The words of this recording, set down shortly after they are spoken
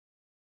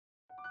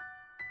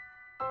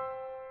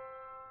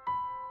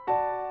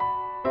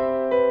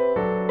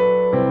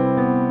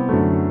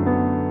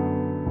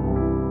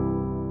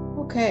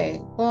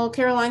Okay, well,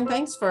 Caroline,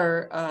 thanks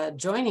for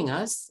joining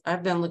us.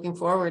 I've been looking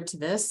forward to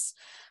this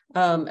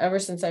ever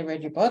since I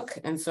read your book,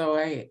 and so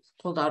I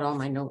pulled out all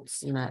my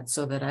notes in that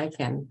so that I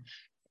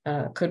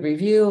could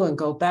review and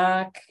go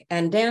back.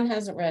 And Dan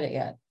hasn't read it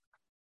yet,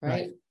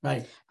 right?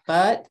 Right.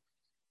 But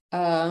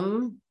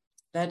that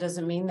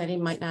doesn't mean that he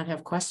might not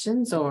have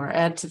questions or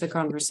add to the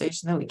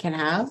conversation that we can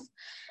have.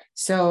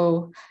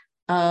 So,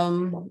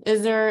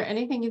 is there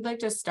anything you'd like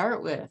to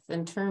start with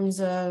in terms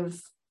of,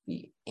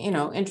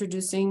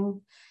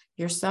 introducing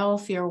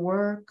yourself, your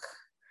work?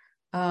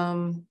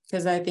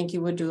 Because I think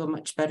you would do a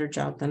much better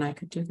job than I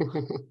could do.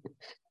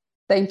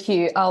 Thank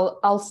you.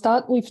 I'll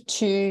start with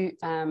two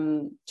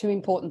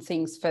important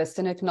things. First,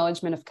 an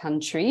acknowledgement of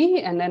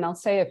country, and then I'll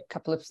say a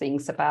couple of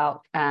things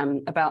about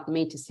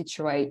me to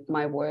situate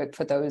my work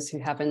for those who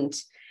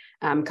haven't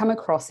come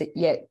across it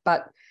yet.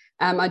 But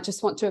I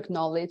just want to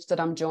acknowledge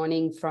that I'm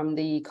joining from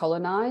the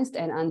colonised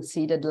and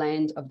unceded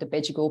land of the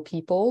Bejigal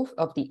people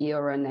of the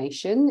Eora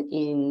Nation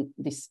in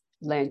this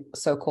land,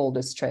 so-called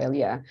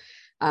Australia.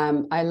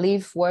 I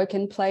live, work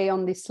and play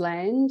on this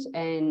land,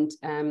 and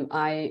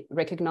I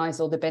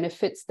recognise all the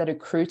benefits that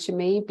accrue to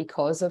me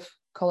because of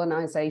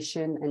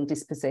colonisation and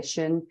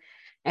dispossession,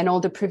 and all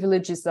the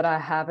privileges that I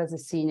have as a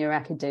senior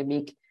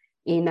academic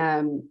in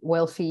a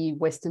wealthy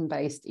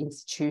Western-based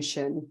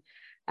institution.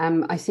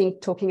 I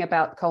think talking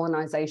about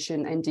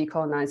colonisation and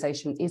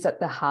decolonisation is at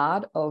the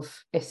heart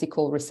of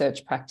ethical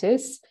research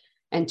practice,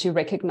 and to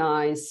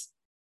recognise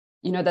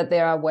that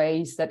there are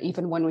ways that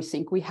even when we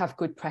think we have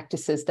good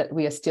practices, that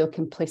we are still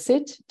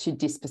complicit to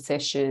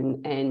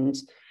dispossession and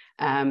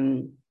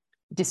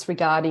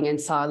disregarding and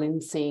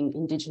silencing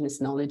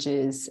Indigenous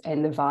knowledges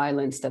and the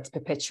violence that's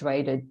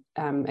perpetuated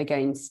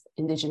against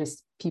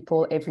Indigenous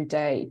people every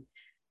day.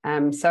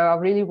 So I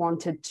really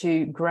wanted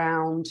to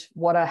ground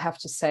what I have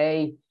to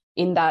say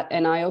in that.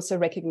 And I also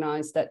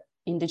recognise that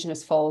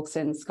Indigenous folks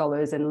and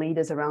scholars and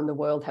leaders around the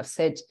world have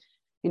said,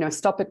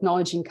 stop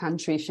acknowledging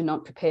country if you're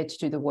not prepared to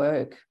do the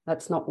work.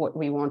 That's not what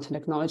we want. An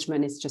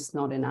acknowledgement is just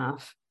not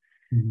enough.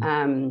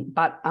 Mm-hmm.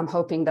 But I'm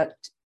hoping that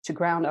to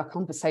ground our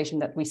conversation,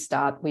 that we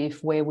start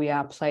with where we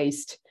are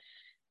placed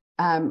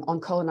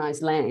on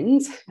colonised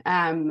lands,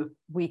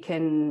 we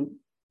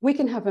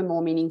can have a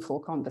more meaningful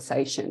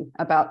conversation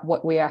about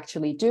what we're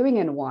actually doing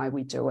and why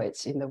we do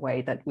it in the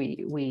way that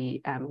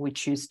we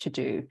choose to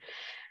do.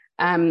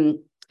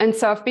 And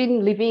so I've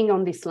been living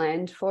on this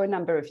land for a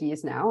number of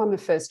years now. I'm a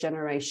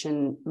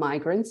first-generation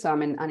migrant, so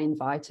I'm an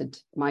uninvited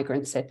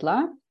migrant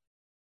settler.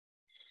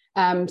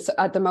 So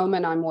at the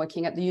moment, I'm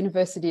working at the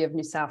University of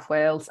New South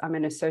Wales. I'm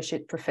an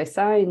associate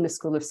professor in the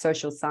School of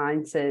Social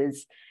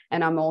Sciences,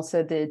 and I'm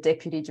also the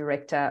deputy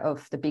director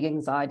of the Big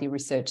Anxiety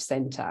Research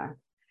Centre.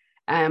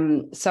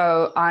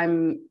 So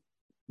I'm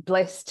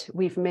blessed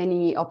with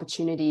many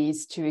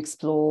opportunities to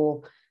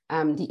explore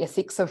the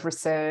ethics of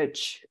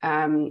research,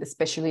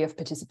 especially of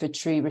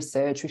participatory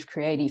research with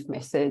creative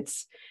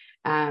methods,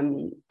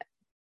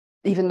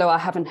 even though I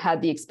haven't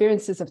had the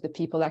experiences of the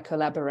people I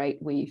collaborate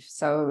with.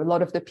 So a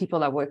lot of the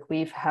people I work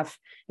with have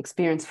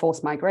experienced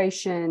forced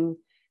migration,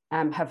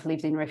 have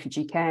lived in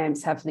refugee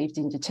camps, have lived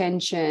in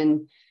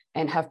detention,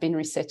 and have been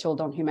resettled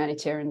on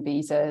humanitarian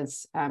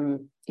visas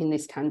in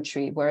this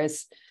country,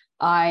 whereas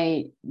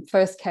I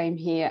first came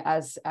here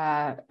as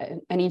an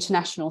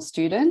international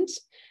student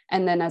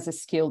and then as a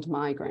skilled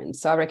migrant.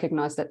 So I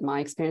recognize that my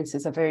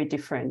experiences are very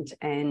different.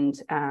 And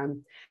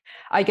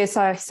I guess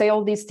I say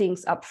all these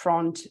things up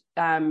front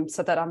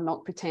so that I'm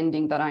not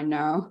pretending that I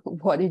know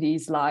what it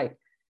is like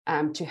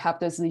to have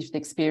those lived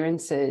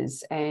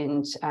experiences,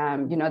 and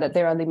that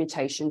there are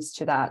limitations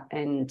to that,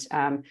 and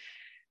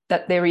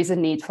that there is a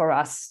need for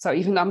us. So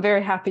even though I'm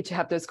very happy to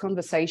have those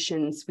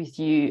conversations with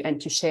you and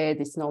to share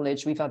this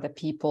knowledge with other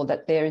people,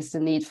 that there is a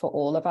need for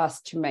all of us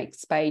to make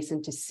space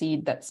and to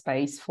seed that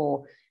space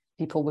for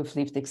people with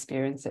lived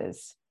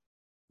experiences.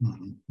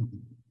 Mm-hmm.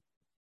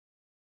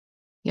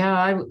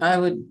 Yeah, I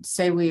would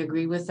say we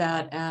agree with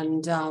that.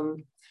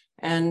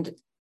 And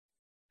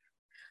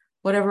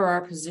whatever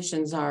our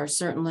positions are,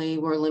 certainly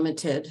we're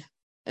limited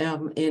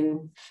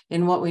in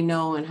what we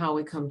know and how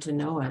we come to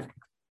know it.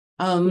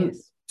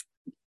 Yes.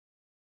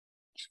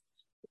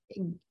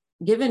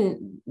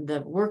 Given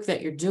the work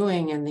that you're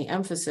doing and the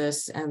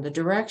emphasis and the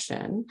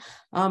direction,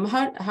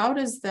 how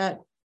does that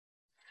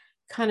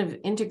kind of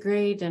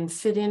integrate and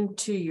fit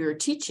into your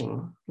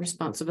teaching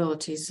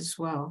responsibilities as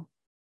well?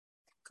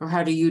 Or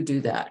how do you do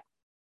that?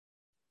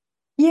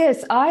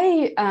 Yes,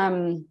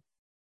 I've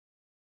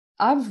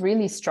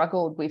really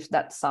struggled with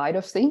that side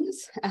of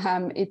things.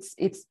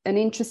 It's an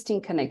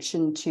interesting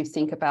connection to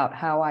think about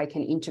how I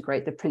can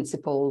integrate the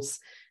principles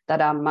that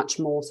are much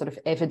more sort of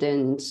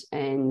evident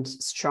and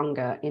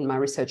stronger in my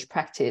research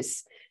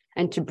practice,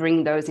 and to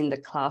bring those in the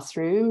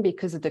classroom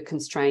because of the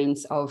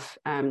constraints of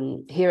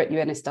here at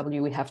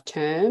UNSW, we have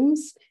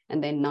terms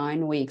and then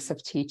 9 weeks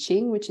of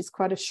teaching, which is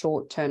quite a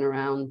short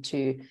turnaround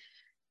to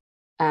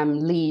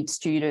lead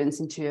students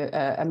into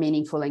a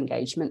meaningful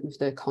engagement with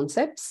the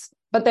concepts.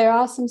 But there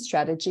are some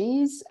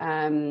strategies.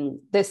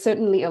 There's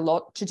certainly a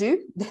lot to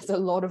do. There's a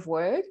lot of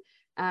work.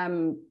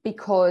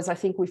 because I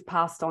think we've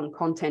passed on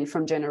content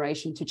from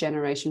generation to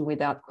generation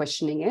without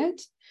questioning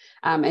it.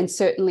 And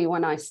certainly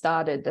when I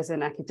started as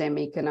an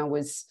academic and I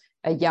was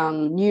a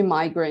young new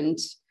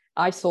migrant,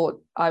 I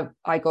thought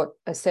I got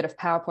a set of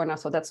PowerPoint. I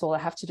thought that's all I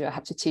have to do. I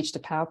have to teach the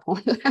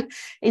PowerPoint.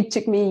 It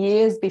took me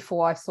years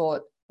before I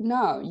thought,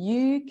 no,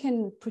 you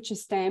can put your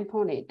stamp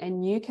on it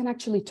and you can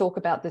actually talk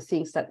about the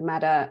things that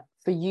matter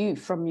for you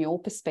from your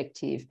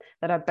perspective,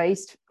 that are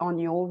based on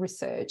your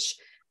research.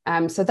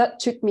 So that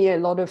took me a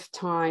lot of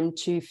time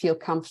to feel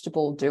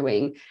comfortable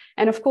doing.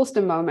 And of course,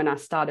 the moment I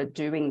started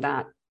doing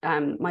that,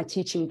 my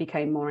teaching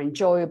became more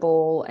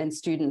enjoyable and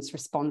students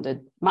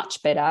responded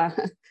much better.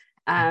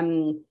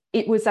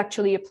 It was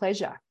actually a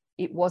pleasure.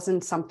 It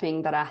wasn't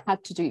something that I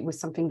had to do. It was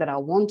something that I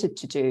wanted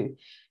to do.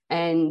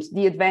 And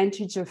the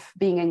advantage of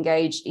being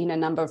engaged in a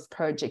number of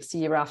projects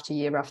year after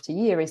year after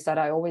year is that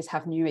I always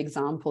have new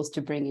examples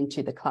to bring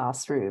into the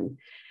classroom.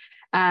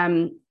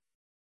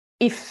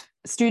 If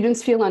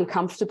students feel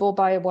uncomfortable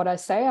by what I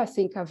say, I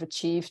think I've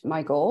achieved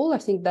my goal. I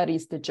think that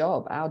is the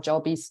job. Our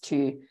job is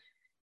to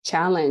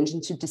challenge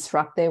and to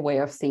disrupt their way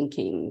of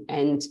thinking.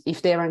 And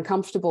if they're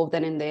uncomfortable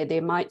then and there, they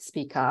might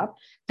speak up.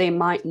 They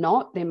might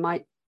not. They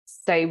might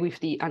stay with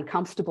the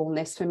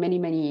uncomfortableness for many,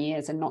 many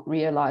years and not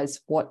realize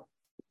what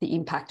the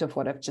impact of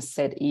what I've just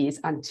said is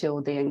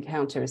until they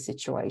encounter a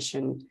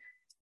situation,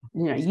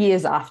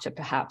 years after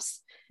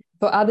perhaps.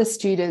 For other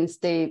students,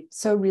 they're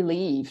so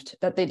relieved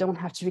that they don't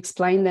have to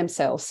explain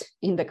themselves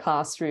in the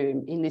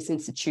classroom in this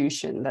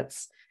institution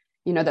that's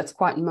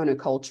quite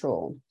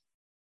monocultural.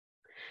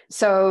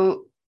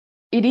 So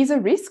it is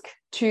a risk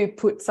to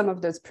put some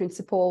of those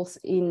principles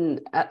in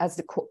at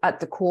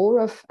the core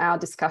of our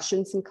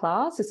discussions in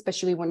class,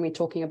 especially when we're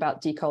talking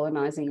about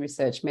decolonizing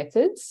research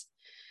methods.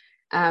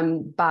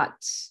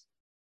 But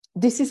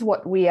this is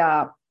what we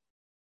are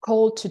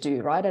called to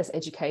do, right? As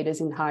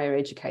educators in higher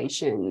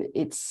education,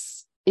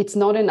 it's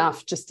not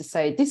enough just to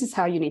say, this is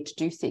how you need to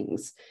do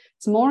things.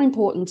 It's more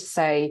important to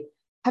say,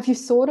 have you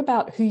thought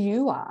about who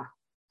you are?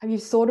 Have you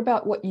thought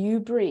about what you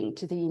bring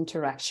to the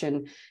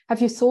interaction?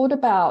 Have you thought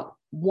about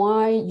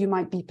why you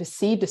might be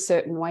perceived a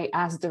certain way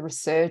as the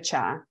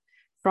researcher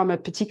from a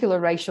particular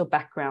racial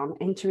background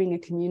entering a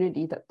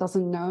community that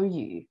doesn't know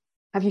you?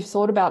 Have you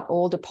thought about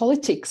all the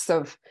politics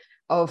of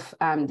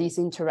these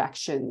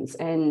interactions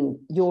and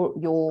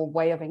your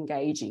way of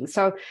engaging?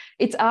 So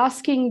it's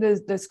asking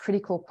those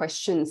critical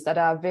questions that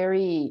are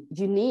very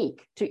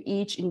unique to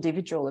each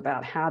individual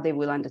about how they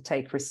will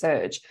undertake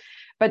research,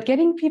 but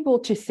getting people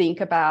to think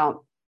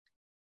about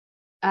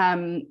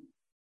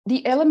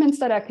the elements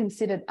that are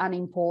considered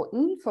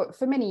unimportant.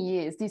 For many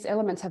years, these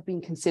elements have been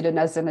considered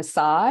as an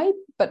aside,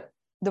 but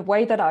the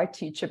way that I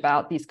teach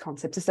about these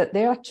concepts is that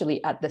they're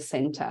actually at the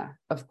center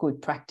of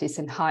good practice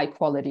and high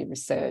quality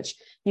research.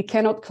 You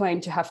cannot claim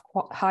to have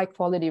high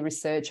quality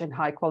research and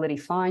high quality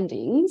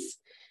findings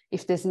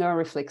if there's no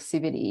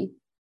reflexivity,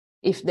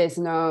 if there's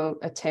no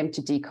attempt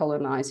to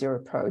decolonize your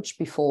approach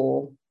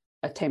before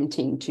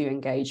attempting to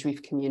engage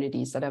with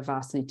communities that are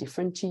vastly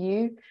different to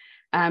you.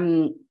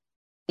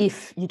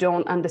 If you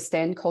don't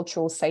understand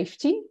cultural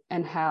safety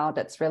and how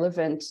that's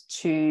relevant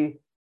to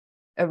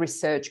a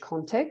research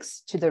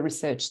context, to the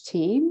research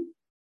team,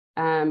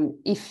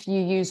 if you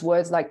use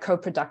words like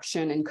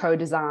co-production and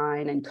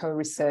co-design and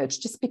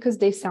co-research, just because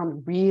they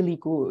sound really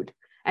good,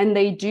 and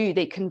they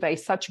convey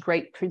such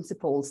great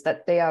principles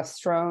that they are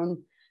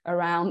thrown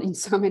around in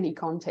so many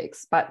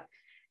contexts. But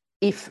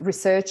if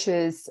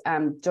researchers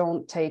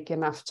don't take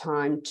enough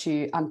time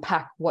to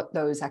unpack what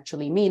those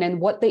actually mean and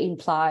what they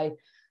imply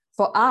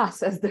for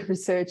us as the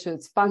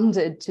researchers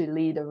funded to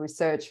lead a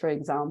research, for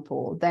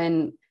example,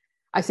 then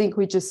I think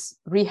we're just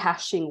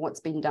rehashing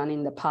what's been done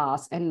in the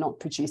past and not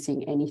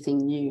producing anything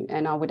new.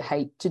 And I would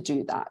hate to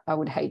do that. I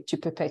would hate to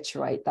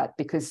perpetuate that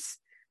because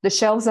the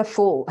shelves are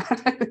full.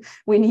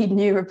 We need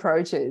new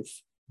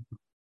approaches.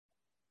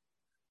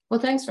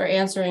 Well, thanks for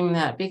answering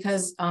that,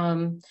 because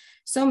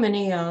so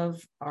many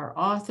of our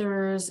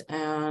authors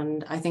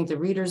and I think the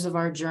readers of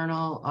our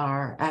journal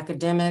are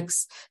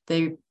academics.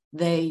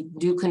 They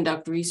do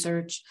conduct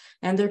research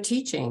and they're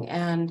teaching.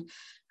 And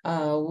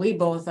we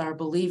both are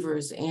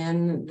believers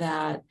in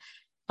that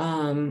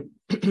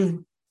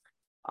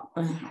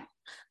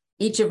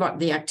each of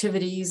the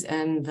activities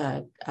and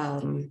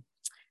the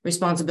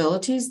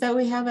responsibilities that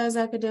we have as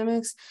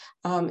academics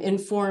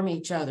inform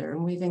each other.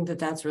 And we think that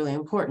that's really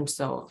important.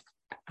 So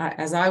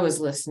as I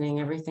was listening,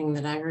 everything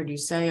that I heard you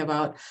say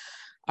about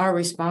our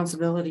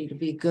responsibility to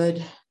be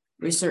good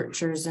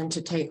researchers and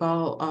to take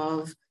all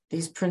of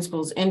these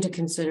principles into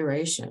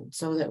consideration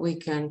so that we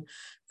can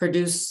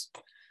produce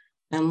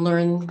and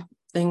learn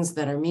things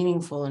that are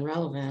meaningful and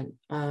relevant,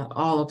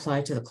 all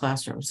apply to the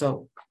classroom.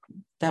 So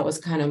that was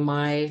kind of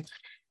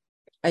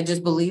I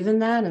just believe in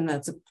that. And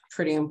that's a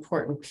pretty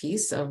important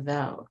piece of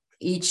that.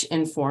 Each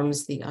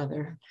informs the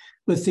other.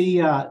 With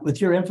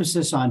your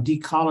emphasis on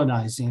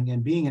decolonizing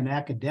and being an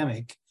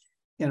academic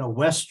in a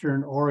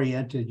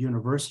Western-oriented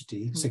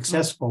university,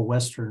 successful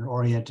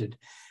Western-oriented,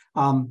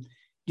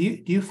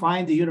 do you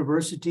find the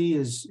university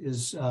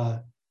is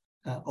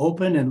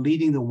open and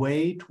leading the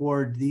way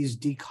toward these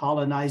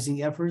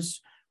decolonizing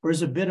efforts, or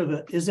is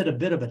it a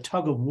bit of a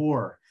tug of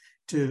war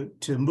to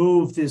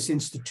move this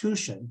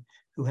institution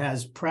who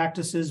has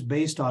practices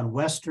based on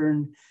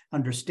Western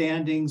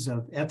understandings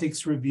of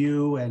ethics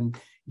review and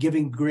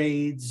giving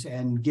grades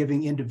and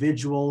giving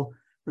individual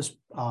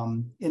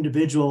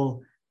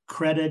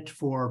credit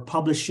for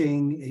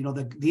publishing,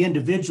 the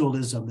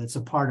individualism that's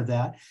a part of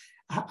that.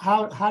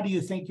 How do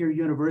you think your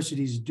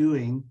university is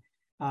doing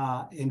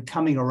in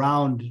coming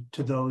around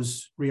to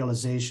those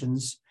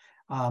realizations?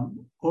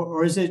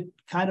 Or is it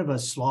kind of a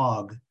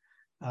slog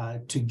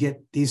to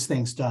get these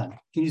things done?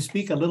 Can you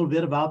speak a little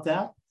bit about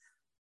that?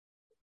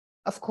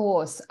 Of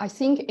course. I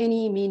think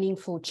any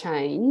meaningful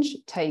change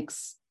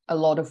takes a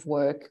lot of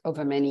work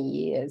over many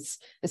years,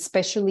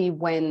 especially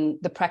when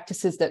the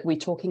practices that we're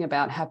talking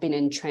about have been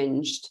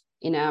entrenched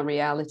in our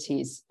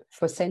realities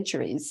for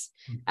centuries.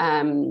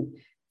 For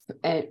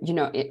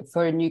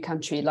a new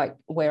country like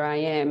where I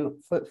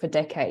am for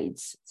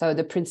decades. So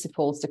the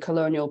principles, the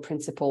colonial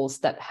principles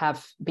that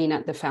have been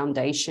at the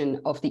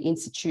foundation of the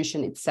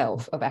institution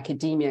itself, of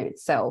academia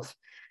itself,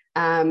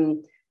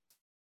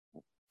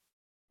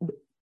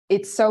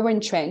 it's so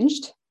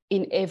entrenched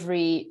in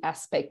every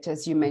aspect,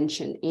 as you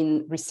mentioned,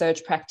 in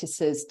research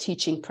practices,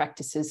 teaching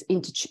practices,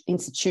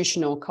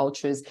 institutional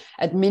cultures,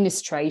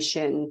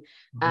 administration,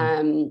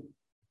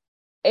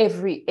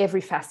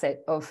 every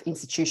facet of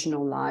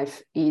institutional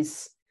life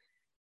is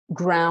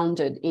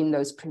grounded in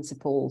those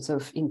principles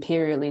of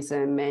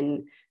imperialism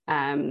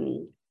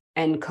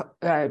and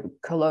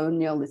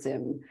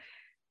colonialism.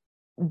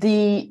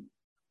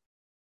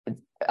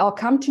 I'll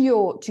come to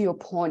your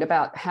point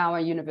about how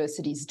our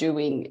university is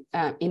doing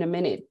in a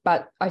minute,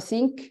 but I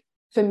think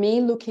for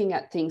me, looking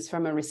at things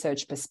from a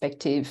research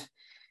perspective,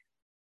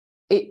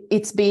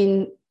 it's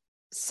been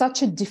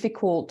such a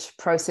difficult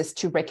process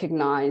to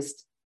recognize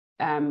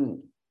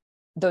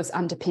those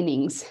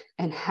underpinnings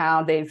and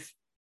how they've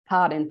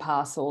part and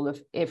parcel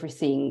of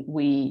everything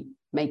we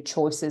make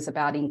choices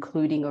about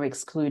including or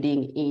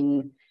excluding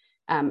in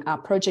our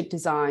project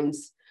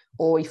designs,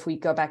 or if we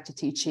go back to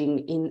teaching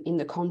in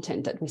the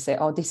content that we say,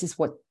 oh, this is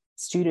what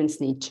students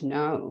need to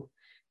know.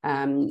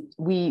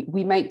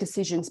 We make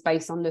decisions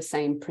based on the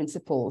same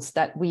principles,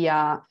 that we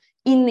are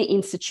in the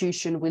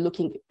institution, we're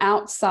looking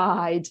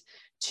outside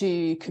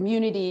to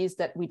communities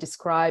that we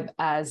describe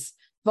as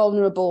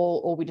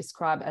vulnerable or we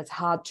describe as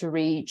hard to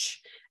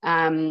reach.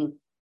 And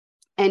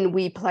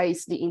we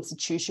place the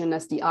institution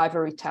as the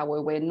ivory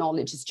tower where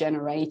knowledge is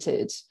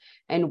generated.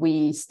 And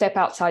we step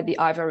outside the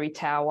ivory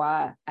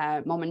tower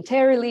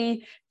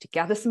momentarily to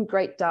gather some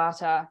great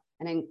data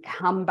and then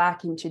come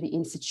back into the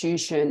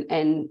institution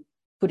and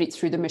put it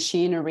through the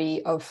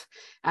machinery of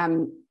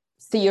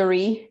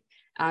theory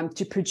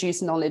to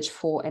produce knowledge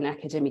for an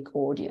academic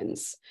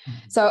audience. Mm-hmm.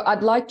 So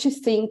I'd like to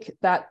think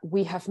that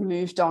we have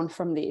moved on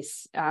from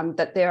this,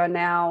 that there are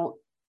now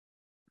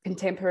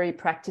contemporary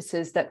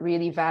practices that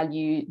really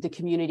value the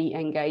community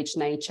engaged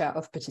nature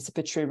of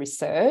participatory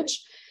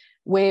research,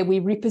 where we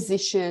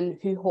reposition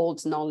who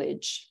holds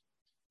knowledge.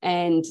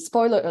 And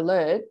spoiler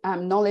alert,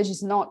 knowledge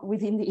is not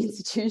within the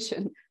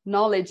institution.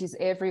 Knowledge is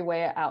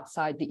everywhere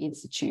outside the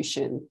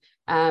institution.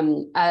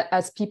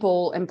 As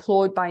people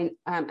employed by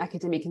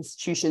academic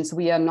institutions,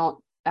 we are not,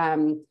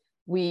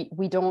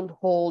 we don't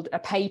hold a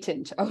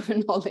patent over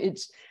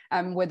knowledge,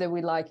 whether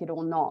we like it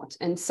or not.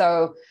 And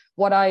so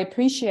what I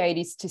appreciate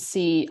is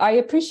I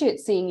appreciate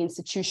seeing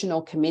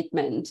institutional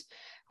commitment.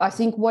 I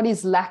think what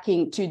is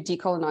lacking to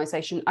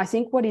decolonization, I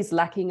think what is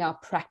lacking are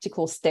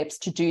practical steps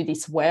to do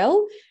this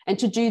well and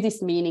to do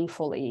this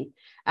meaningfully,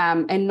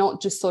 and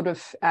not just sort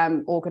of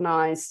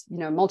organize,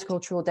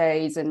 multicultural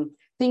days and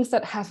things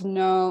that have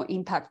no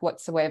impact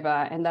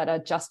whatsoever and that are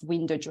just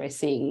window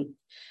dressing.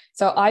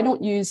 So I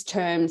don't use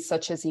terms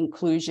such as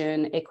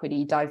inclusion,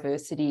 equity,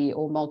 diversity,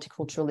 or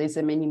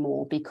multiculturalism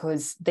anymore,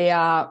 because they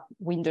are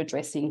window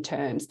dressing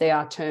terms. They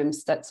are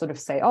terms that sort of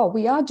say, oh,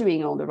 we are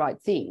doing all the right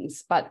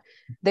things, but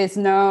there's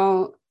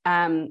no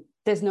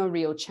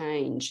real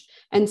change.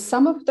 And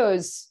some of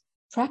those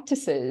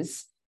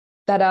practices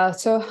that are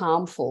so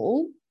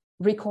harmful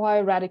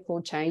require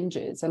radical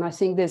changes. And I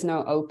think there's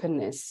no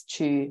openness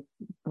to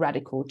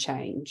radical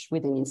change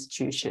within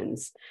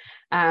institutions.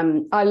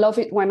 I love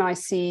it when I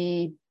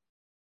see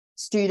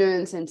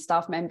students and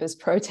staff members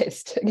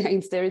protest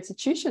against their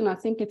institution. I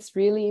think it's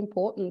really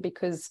important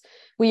because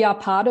we are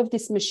part of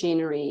this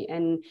machinery.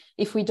 And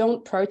if we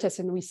don't protest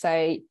and we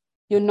say,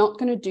 you're not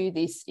going to do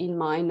this in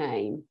my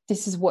name,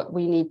 this is what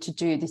we need to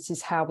do, this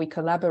is how we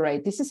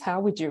collaborate, this is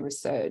how we do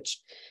research.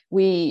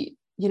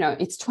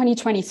 It's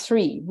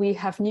 2023, we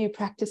have new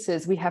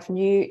practices, we have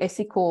new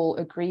ethical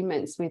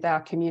agreements with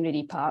our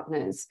community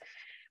partners.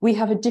 We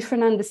have a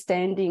different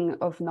understanding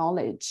of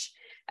knowledge.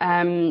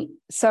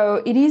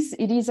 So it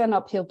is an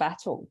uphill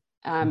battle.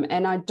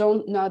 And I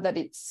don't know that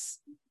it's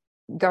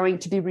going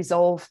to be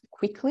resolved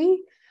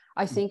quickly.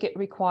 I think it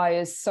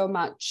requires so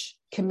much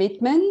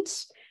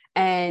commitment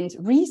and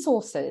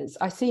resources.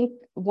 I think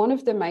one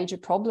of the major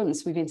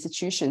problems with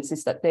institutions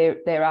is that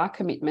there are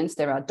commitments,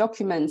 there are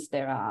documents,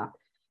 there are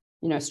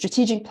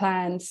strategic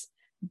plans,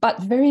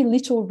 but very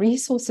little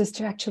resources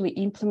to actually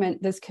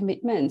implement those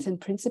commitments and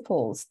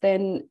principles,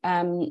 then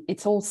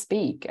it's all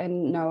speak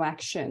and no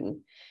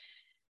action.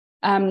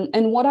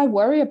 And what I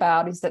worry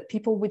about is that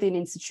people within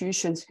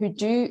institutions who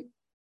do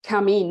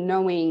come in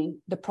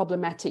knowing the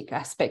problematic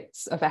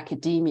aspects of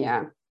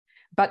academia,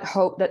 but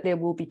hope that there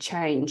will be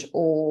change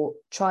or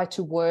try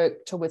to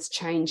work towards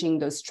changing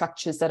those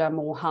structures that are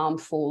more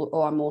harmful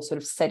or are more sort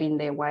of set in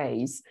their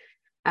ways.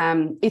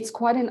 It's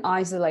quite an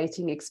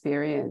isolating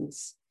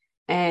experience.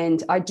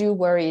 And I do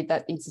worry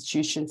that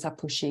institutions are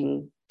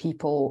pushing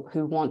people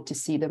who want to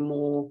see the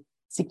more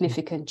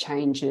significant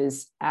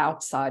changes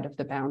outside of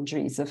the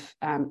boundaries of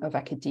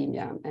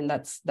academia. And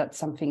that's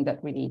something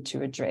that we need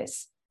to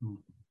address.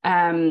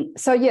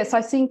 So yes,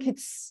 I think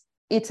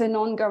it's an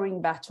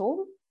ongoing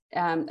battle.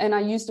 And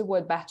I use the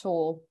word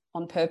battle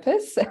on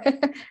purpose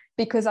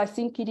because I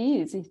think it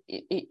is.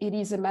 It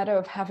is a matter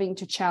of having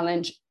to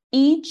challenge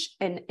each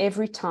and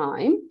every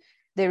time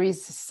there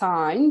is a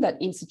sign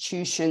that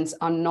institutions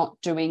are not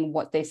doing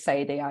what they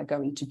say they are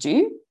going to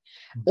do,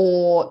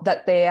 or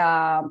that they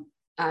are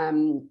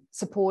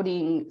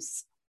supporting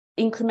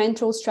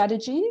incremental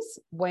strategies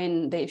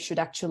when they should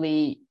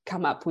actually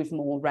come up with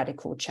more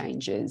radical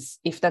changes,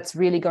 if that's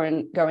really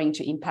going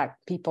to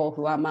impact people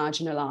who are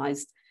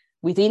marginalized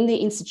within the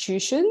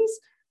institutions,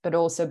 but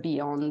also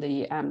beyond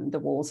the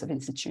walls of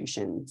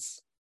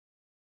institutions.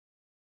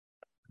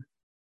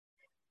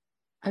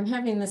 I'm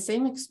having the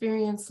same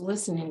experience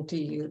listening to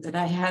you that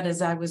I had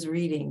as I was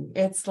reading.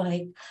 It's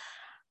like,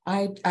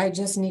 I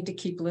just need to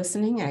keep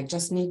listening. I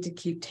just need to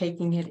keep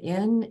taking it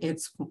in.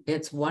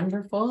 It's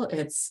wonderful.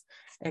 It's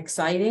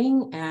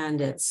exciting and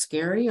it's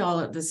scary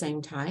all at the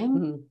same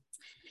time.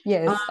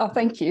 Yes.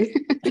 Thank you.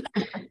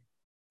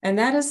 And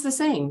that is the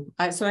same.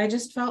 So I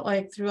just felt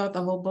like throughout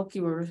the whole book,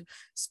 you were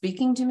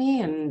speaking to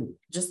me, and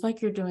just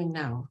like you're doing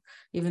now,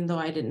 even though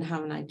I didn't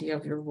have an idea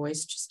of your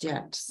voice just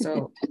yet.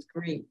 So it's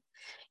great.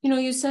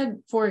 You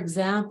said, for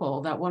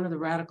example, that one of the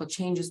radical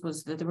changes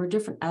was that there were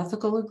different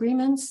ethical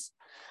agreements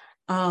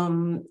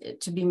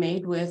to be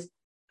made with,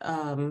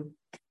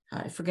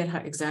 I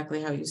forget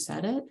exactly how you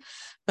said it,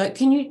 but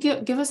can you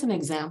give us an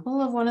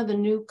example of one of the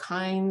new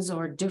kinds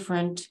or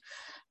different,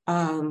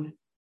 more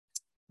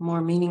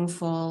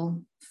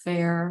meaningful,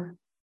 fair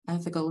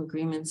ethical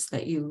agreements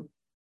that you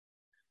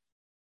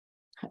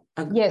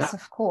yes,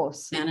 of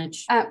course,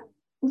 manage?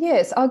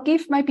 Yes, I'll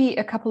give maybe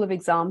a couple of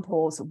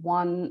examples,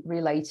 one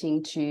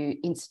relating to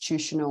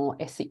institutional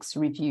ethics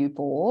review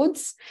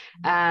boards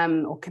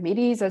or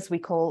committees, as we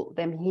call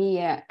them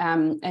here,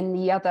 and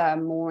the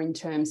other more in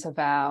terms of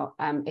our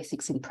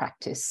ethics in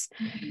practice.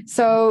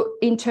 So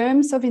in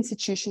terms of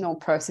institutional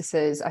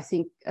processes, I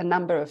think a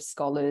number of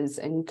scholars,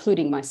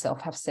 including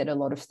myself, have said a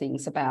lot of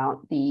things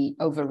about the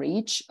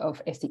overreach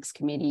of ethics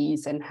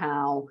committees and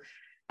how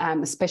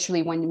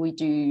especially when we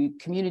do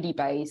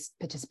community-based,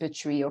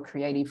 participatory or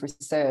creative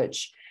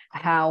research,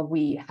 how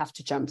we have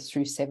to jump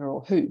through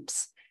several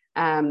hoops.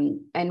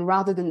 And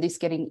rather than this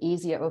getting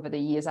easier over the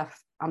years,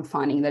 I'm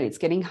finding that it's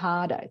getting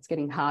harder. It's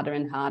getting harder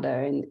and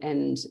harder.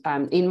 And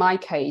in my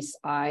case,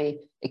 I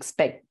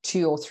expect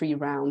 2 or 3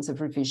 rounds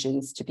of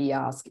revisions to be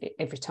asked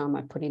every time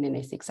I put in an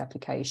ethics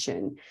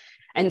application.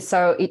 And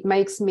so it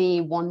makes me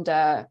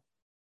wonder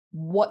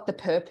what the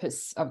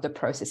purpose of the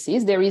process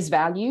is. There is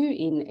value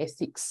in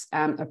ethics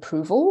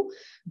approval,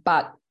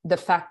 but the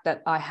fact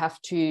that I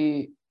have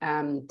to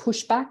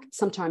push back,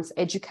 sometimes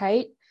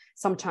educate,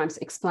 sometimes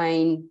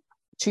explain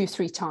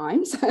 2-3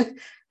 times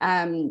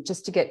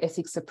just to get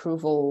ethics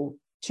approval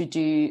to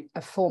do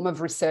a form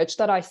of research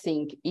that I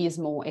think is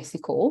more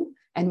ethical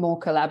and more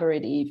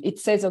collaborative. It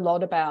says a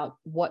lot about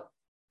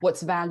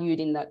what's valued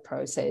in that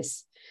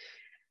process.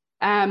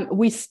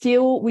 We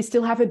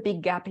still have a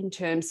big gap in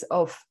terms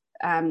of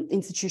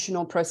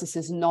institutional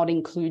processes not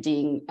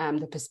including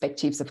the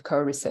perspectives of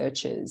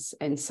co-researchers.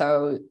 And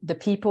so the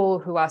people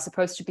who are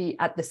supposed to be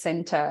at the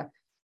center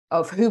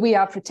of who we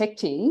are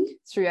protecting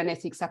through an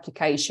ethics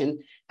application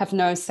have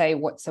no say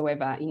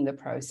whatsoever in the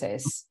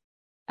process.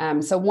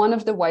 So one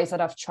of the ways that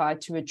I've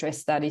tried to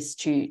address that is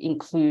to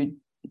include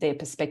their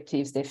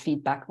perspectives, their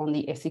feedback on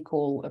the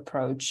ethical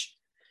approach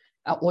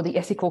or the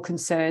ethical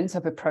concerns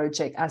of a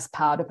project as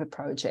part of a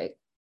project,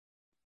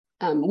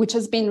 which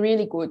has been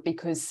really good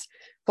because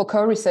for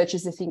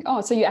co-researchers, they think, oh,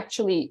 so you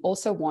actually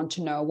also want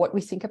to know what we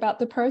think about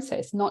the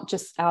process, not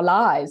just our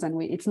lives. And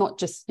it's not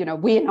just,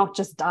 we're not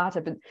just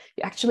data, but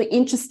you're actually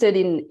interested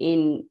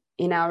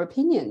in our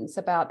opinions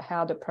about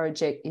how the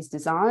project is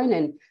designed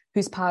and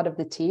who's part of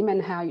the team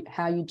and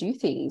how you do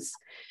things.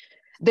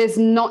 There's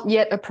not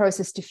yet a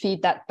process to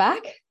feed that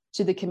back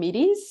to the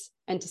committees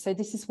and to say,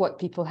 this is what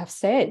people have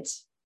said.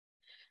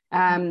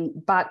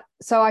 But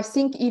so I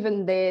think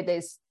even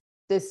there's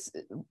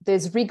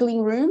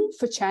wriggling room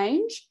for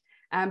change.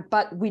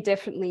 But we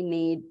definitely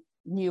need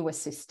newer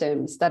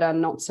systems that are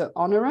not so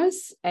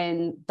onerous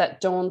and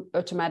that don't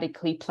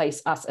automatically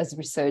place us as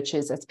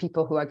researchers as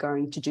people who are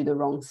going to do the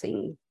wrong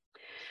thing.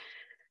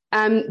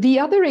 The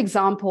other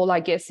example, I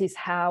guess, is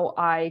how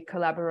I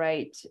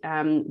collaborate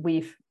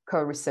with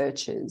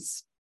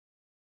co-researchers.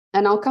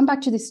 and I'll come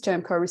back to this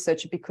term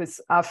co-researcher because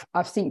I've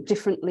think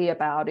differently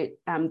about it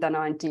than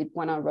I did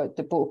when I wrote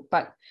the book.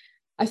 But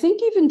I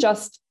think even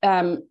just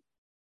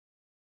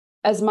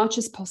as much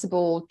as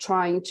possible,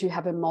 trying to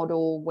have a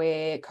model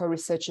where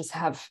co-researchers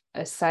have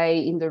a say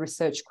in the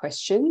research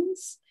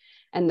questions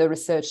and the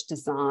research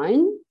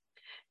design,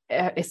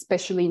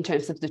 especially in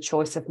terms of the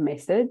choice of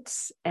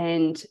methods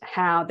and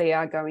how they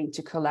are going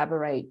to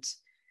collaborate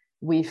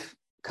with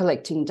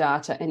collecting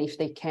data, and if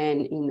they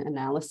can, in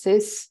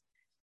analysis,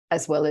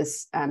 as well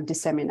as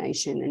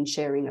dissemination and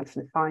sharing of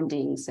the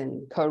findings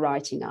and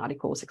co-writing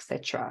articles,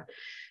 etc.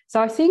 So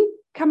I think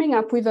coming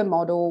up with a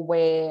model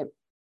where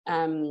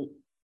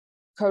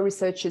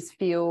co-researchers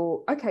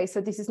feel, okay, so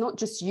this is not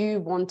just you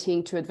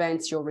wanting to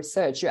advance your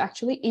research, you're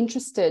actually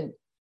interested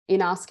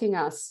in asking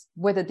us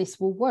whether this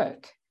will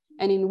work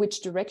and in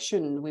which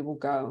direction we will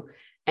go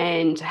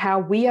and how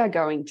we are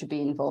going to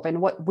be involved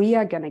and what we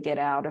are going to get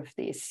out of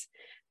this.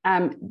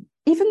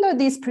 Even though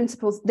these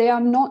principles, they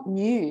are not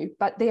new,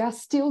 but they are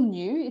still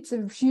new. It's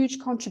a huge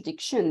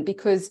contradiction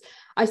because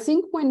I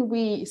think when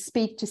we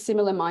speak to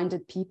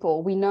similar-minded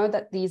people, we know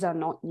that these are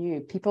not new.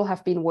 People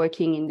have been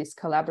working in this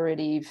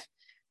collaborative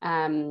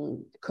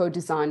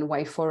co-design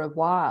way for a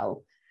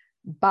while.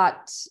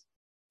 But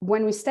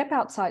when we step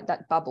outside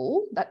that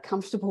bubble, that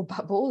comfortable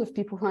bubble of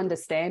people who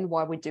understand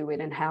why we do it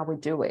and how we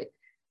do it,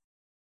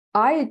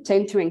 I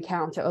tend to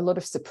encounter a lot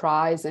of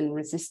surprise and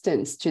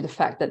resistance to the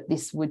fact that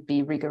this would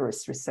be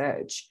rigorous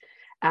research.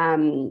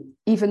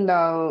 Even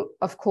though,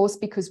 of course,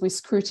 because we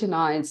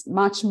scrutinize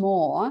much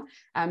more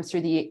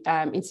through the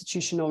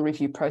institutional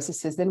review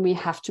processes, then we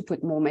have to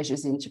put more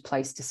measures into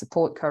place to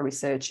support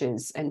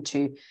co-researchers and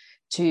to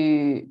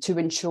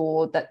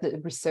ensure that the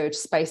research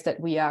space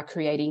that we are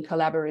creating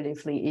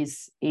collaboratively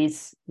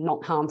is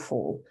not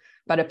harmful,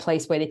 but a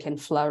place where they can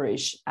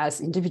flourish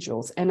as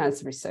individuals and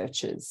as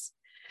researchers.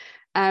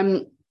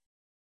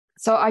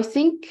 So I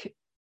think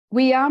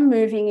we are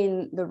moving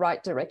in the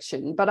right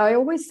direction, but I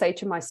always say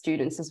to my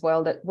students as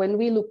well that when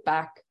we look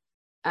back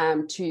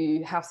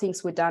to how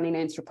things were done in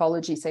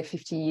anthropology, say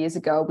 50 years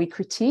ago, we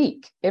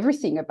critique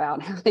everything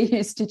about how they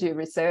used to do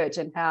research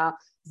and how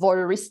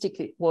voyeuristic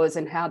it was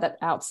and how that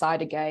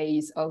outsider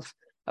gaze of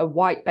a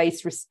white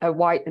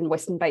and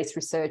Western-based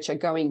researcher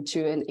going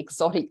to an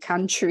exotic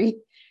country,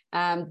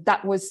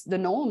 that was the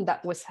norm.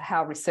 That was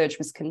how research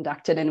was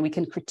conducted, and we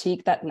can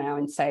critique that now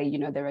and say, you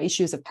know, there are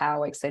issues of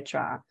power,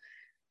 etc.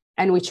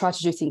 And we try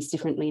to do things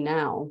differently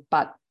now.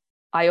 But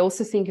I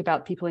also think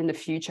about people in the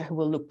future who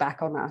will look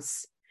back on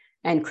us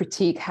and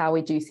critique how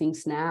we do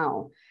things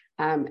now.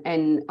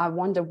 And I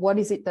wonder, what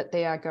is it that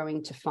they are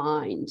going to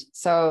find?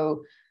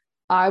 So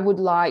I would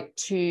like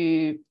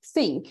to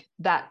think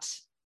that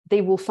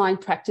they will find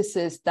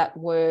practices that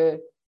were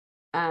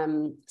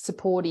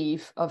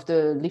supportive of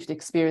the lived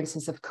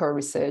experiences of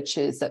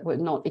co-researchers, that were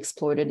not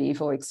exploitative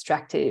or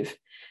extractive,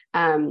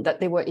 that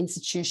there were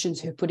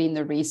institutions who put in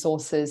the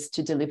resources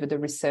to deliver the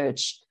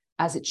research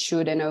as it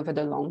should and over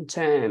the long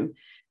term.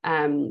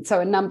 So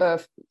a number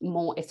of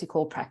more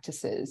ethical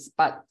practices,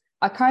 but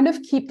I kind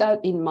of keep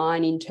that in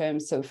mind in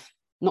terms of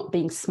not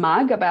being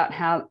smug about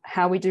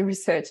how we do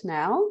research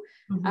now.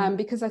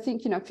 Because I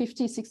think,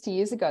 50, 60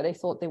 years ago, they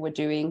thought they were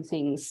doing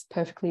things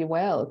perfectly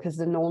well because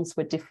the norms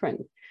were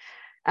different.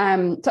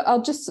 So I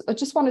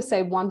just want to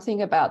say one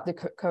thing about the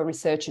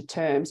co-researcher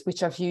terms,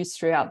 which I've used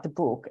throughout the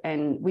book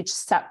and which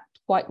sat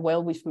quite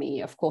well with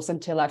me, of course,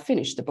 until I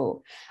finished the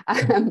book.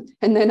 And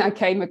then I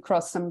came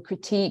across some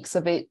critiques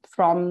of it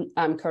from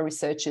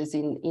co-researchers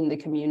in the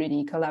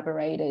community,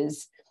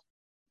 collaborators,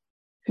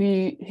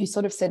 who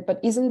sort of said, but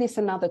isn't this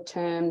another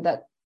term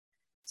that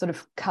sort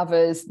of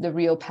covers the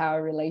real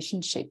power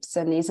relationships?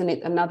 And isn't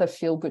it another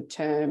feel-good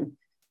term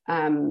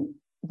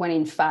when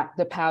in fact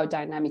the power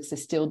dynamics are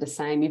still the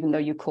same, even though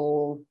you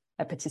call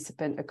a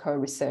participant a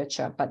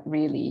co-researcher, but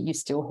really you're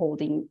still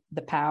holding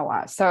the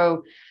power.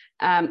 So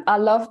I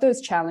love those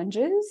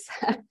challenges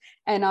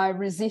and I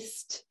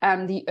resist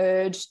the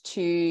urge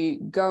to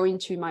go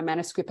into my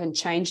manuscript and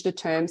change the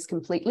terms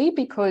completely,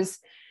 because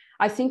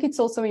I think it's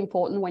also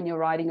important when you're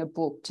writing a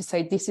book to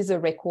say, this is a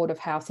record of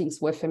how things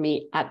were for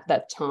me at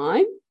that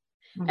time.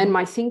 And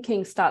my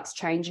thinking starts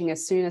changing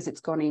as soon as it's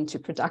gone into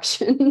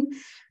production.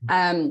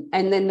 And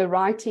then the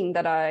writing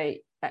that I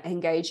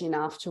engage in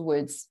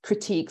afterwards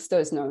critiques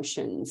those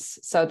notions,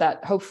 so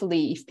that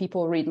hopefully if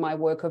people read my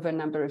work over a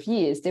number of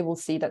years, they will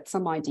see that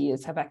some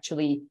ideas have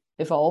actually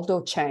evolved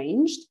or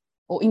changed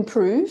or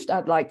improved,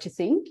 I'd like to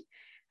think.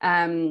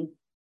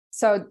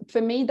 So for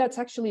me, that's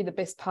actually the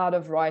best part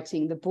of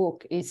writing the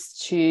book, is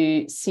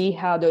to see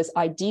how those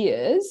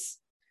ideas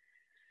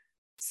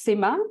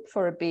simmer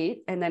for a bit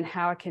and then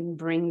how I can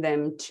bring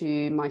them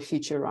to my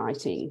future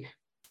writing.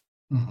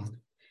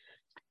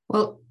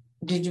 Well,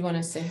 did you want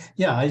to say?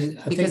 Yeah, I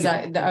Because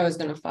think I was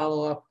going to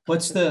follow up.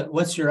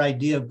 What's your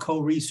idea of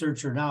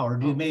co-researcher now? Or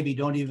do you maybe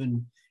don't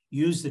even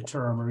use the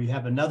term, or you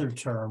have another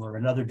term or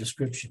another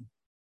description?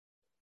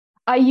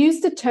 I use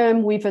the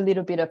term with a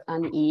little bit of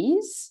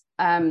unease.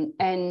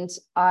 And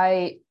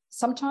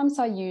sometimes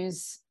I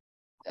use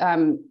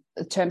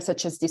terms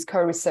such as this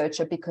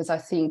co-researcher because I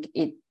think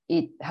it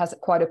it has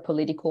quite a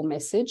political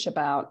message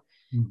about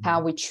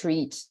how we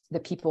treat the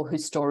people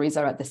whose stories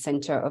are at the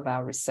center of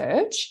our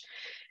research.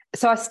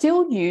 So I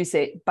still use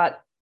it,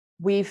 but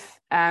with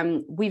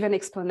an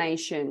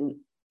explanation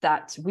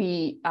that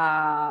we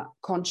are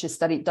conscious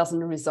that it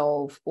doesn't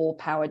resolve all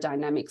power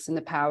dynamics and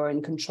the power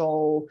and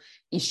control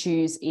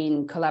issues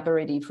in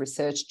collaborative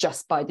research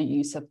just by the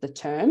use of the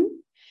term.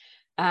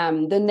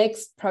 The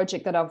next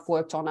project that I've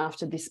worked on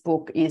after this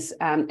book is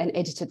an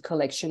edited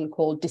collection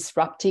called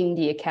Disrupting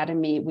the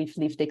Academy with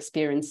Lived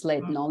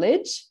Experience-Led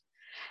Knowledge.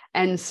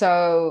 And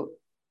so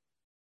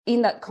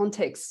in that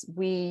context,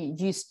 we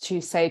used to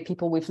say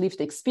people with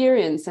lived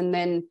experience, and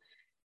then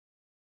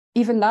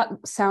even that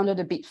sounded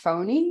a bit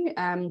phony.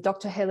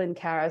 Dr. Helen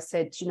Cara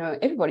said,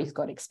 everybody's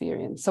got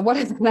experience. So what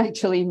does that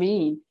actually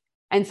mean?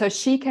 And so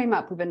she came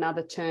up with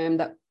another term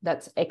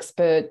that's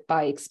expert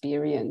by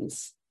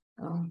experience.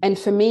 Oh. And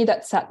for me,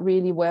 that sat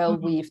really well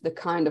with the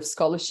kind of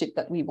scholarship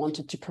that we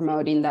wanted to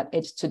promote in that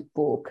edited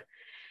book.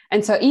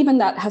 And so even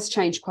that has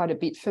changed quite a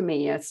bit for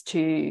me as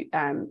to,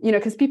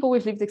 because people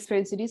with lived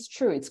experience, it is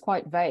true, it's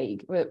quite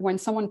vague. When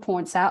someone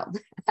points out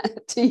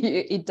to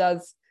you, it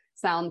does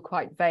sound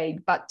quite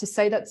vague. But to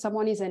say that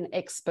someone is an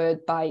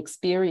expert by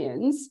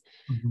experience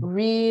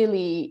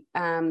really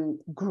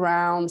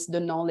grounds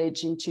the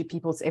knowledge into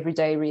people's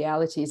everyday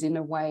realities in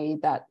a way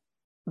that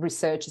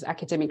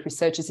academic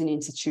researchers in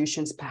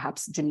institutions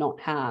perhaps do not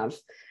have.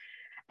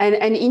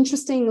 And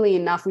interestingly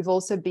enough, we've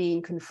also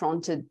been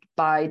confronted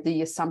by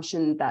the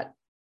assumption that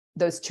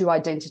those two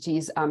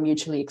identities are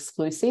mutually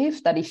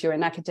exclusive, that if you're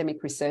an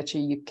academic researcher,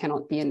 you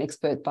cannot be an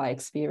expert by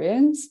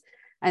experience.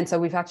 And so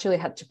we've actually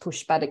had to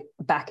push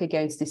back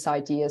against this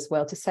idea as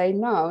well, to say,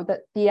 no,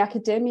 that the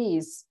academy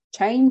is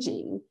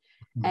changing.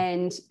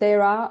 And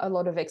there are a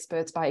lot of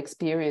experts by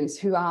experience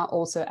who are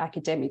also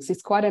academics.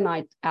 It's quite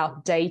an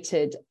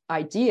outdated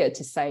idea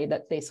to say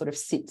that they sort of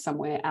sit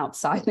somewhere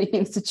outside the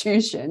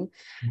institution.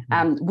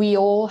 We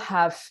all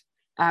have,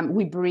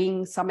 we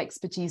bring some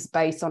expertise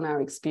based on our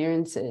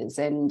experiences.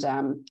 And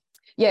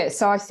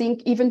so I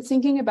think even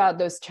thinking about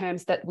those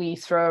terms that we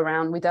throw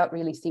around without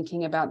really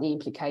thinking about the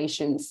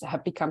implications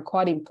have become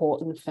quite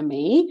important for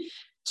me,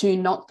 to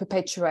not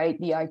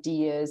perpetuate the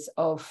ideas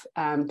of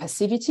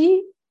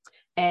passivity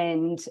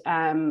and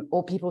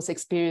or people's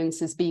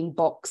experiences being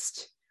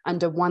boxed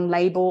under one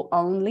label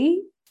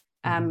only.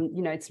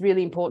 It's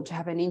really important to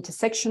have an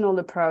intersectional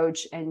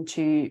approach and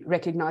to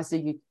recognize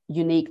the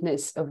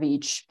uniqueness of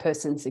each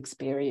person's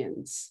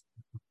experience.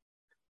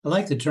 I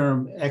like the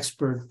term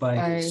expert by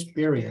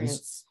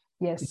experience.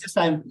 Yes.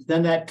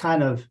 Then that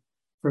kind of,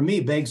 for me,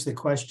 begs the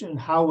question,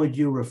 how would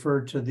you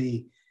refer to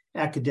the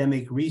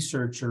academic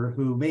researcher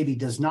who maybe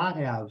does not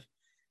have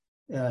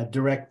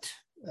direct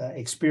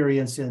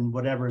experience in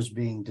whatever is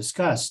being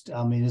discussed?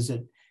 I mean, is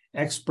it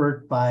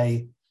expert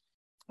by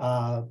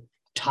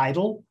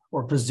title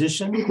or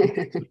position?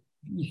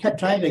 You kept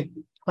trying to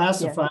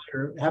classify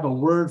or have a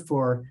word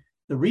for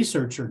the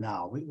researcher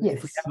now.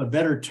 If we have a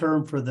better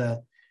term for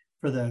the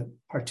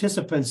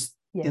participants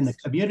in the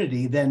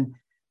community, then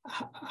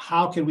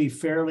how can we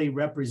fairly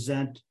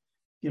represent,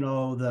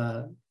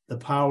 the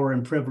power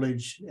and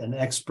privilege and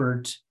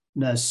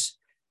expertness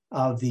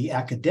of the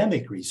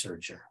academic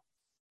researcher?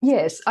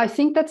 Yes, I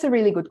think that's a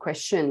really good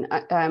question.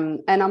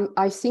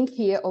 I think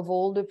here of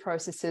all the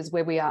processes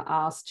where we are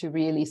asked to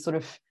really sort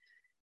of,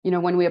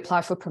 when we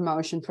apply for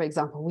promotion, for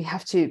example, we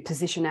have to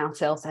position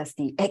ourselves as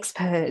the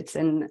experts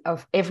and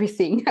of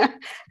everything,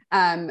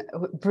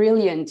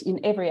 brilliant in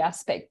every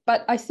aspect.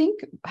 But I think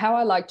how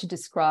I like to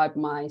describe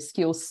my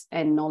skills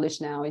and knowledge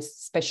now is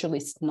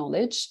specialist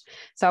knowledge.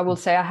 So I will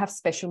say I have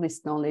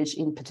specialist knowledge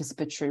in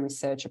participatory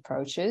research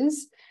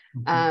approaches.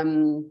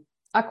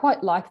 I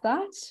quite like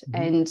that.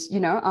 And,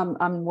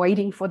 I'm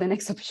waiting for the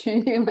next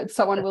opportunity when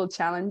someone will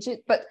challenge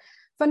it. But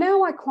for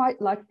now, I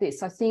quite like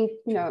this. I think,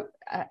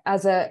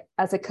 as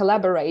a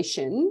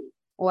collaboration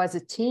or as a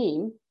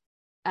team,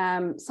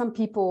 some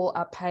people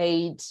are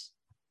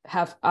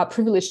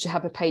privileged to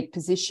have a paid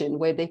position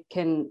where they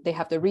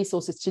have the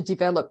resources to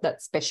develop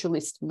that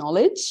specialist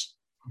knowledge.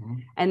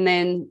 And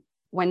then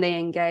when they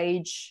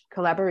engage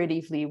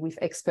collaboratively with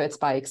experts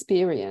by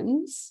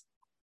experience,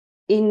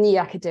 in the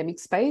academic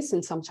space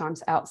and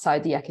sometimes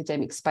outside the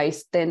academic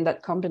space, then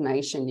that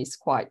combination is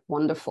quite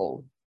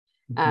wonderful.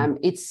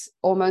 It's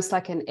almost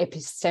like an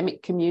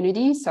epistemic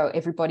community. So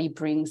everybody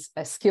brings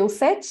a skill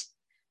set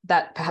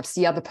that perhaps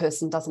the other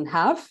person doesn't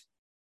have.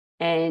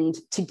 And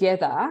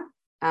together,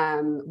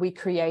 we're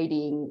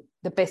creating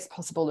the best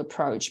possible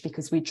approach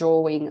because we're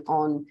drawing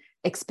on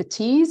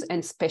expertise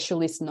and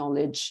specialist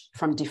knowledge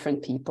from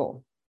different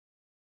people.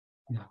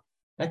 Yeah,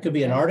 that could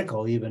be an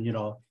article even,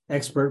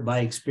 expert by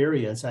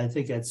experience. I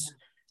think it's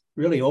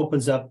really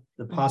opens up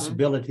the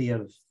possibility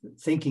of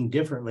thinking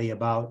differently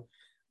about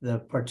the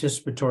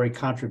participatory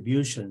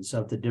contributions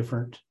of the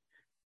different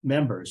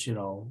members,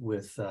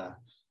 with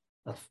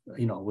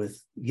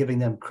giving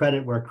them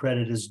credit where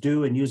credit is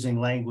due and using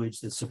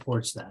language that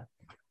supports that.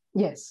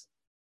 Yes.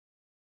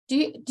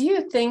 Do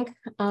you think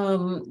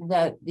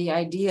that the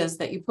ideas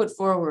that you put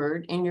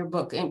forward in your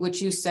book, and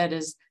which you said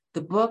is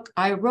the book,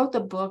 I wrote the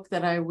book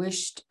that I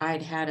wished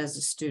I'd had as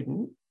a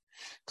student,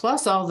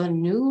 plus all the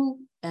new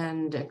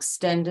and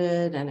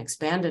extended and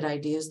expanded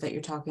ideas that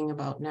you're talking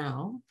about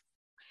now.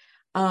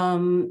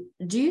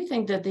 Do you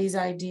think that these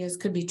ideas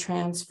could be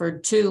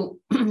transferred to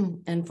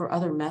and for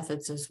other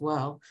methods as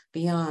well,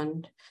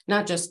 beyond,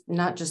 not just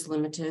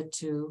limited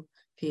to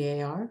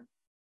PAR?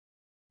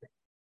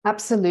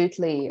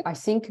 Absolutely. I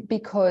think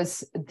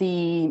because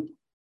the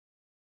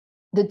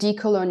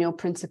decolonial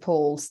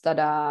principles that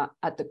are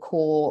at the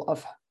core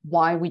of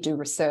why we do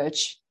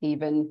research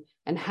even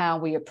and how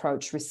we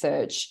approach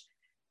research,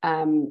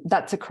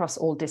 that's across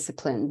all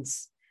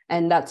disciplines.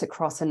 And that's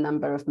across a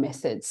number of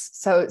methods.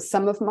 So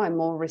some of my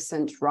more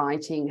recent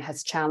writing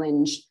has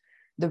challenged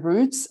the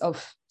roots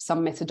of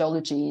some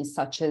methodologies,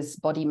 such as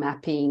body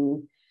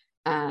mapping,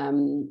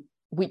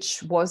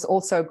 which was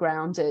also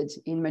grounded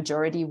in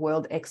majority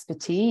world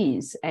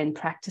expertise and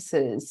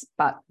practices.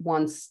 But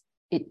once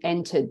it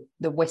entered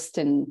the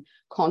Western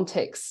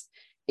context,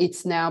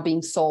 it's now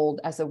being sold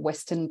as a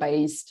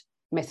Western-based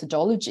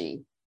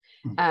methodology.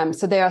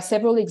 So there are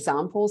several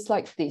examples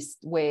like this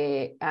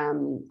where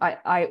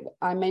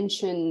I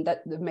mentioned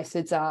that the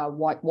methods are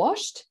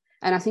whitewashed.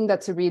 And I think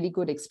that's a really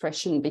good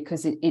expression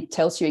because it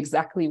tells you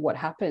exactly what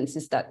happens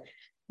is that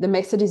the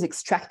method is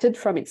extracted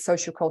from its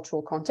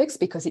sociocultural context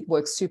because it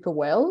works super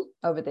well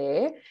over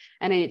there.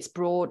 And it's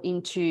brought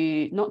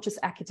into not just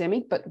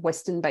academic, but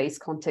Western-based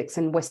contexts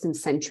and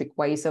Western-centric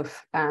ways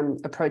of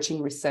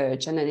approaching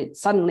research. And then it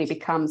suddenly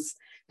becomes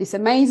this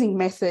amazing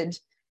method.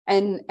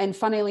 And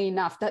funnily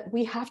enough, that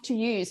we have to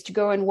use to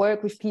go and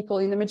work with people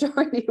in the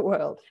majority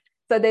world.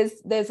 So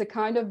there's a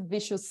kind of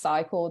vicious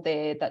cycle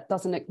there that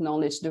doesn't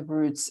acknowledge the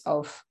roots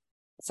of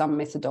some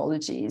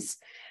methodologies.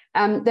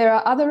 There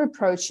are other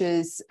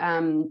approaches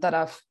that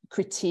I've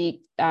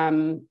critiqued.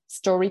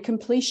 Story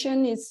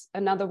completion is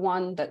another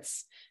one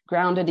that's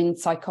grounded in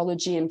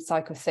psychology and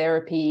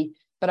psychotherapy,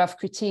 but I've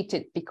critiqued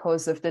it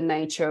because of the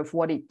nature of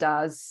what it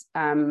does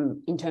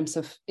in terms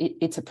of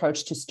its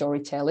approach to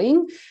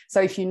storytelling.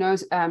 So if you know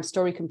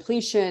story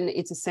completion,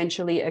 it's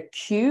essentially a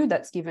cue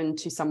that's given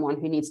to someone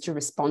who needs to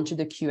respond to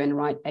the cue and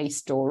write a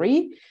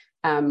story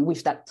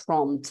with that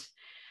prompt.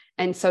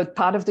 And so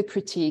part of the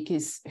critique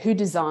is who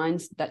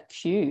designs that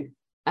cue?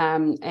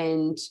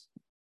 And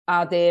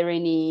are there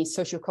any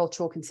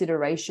sociocultural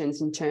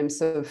considerations in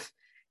terms of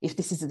if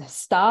this is the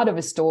start of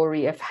a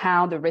story, of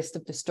how the rest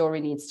of the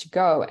story needs to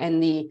go?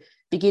 And the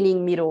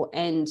beginning, middle,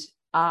 end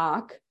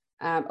arc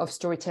of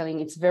storytelling,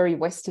 it's very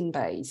Western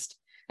based.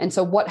 And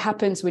so what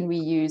happens when we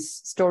use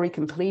story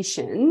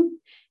completion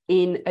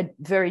in a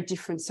very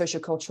different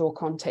sociocultural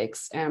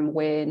context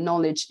where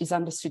knowledge is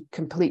understood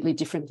completely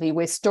differently,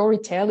 where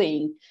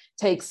storytelling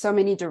takes so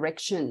many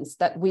directions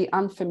that we're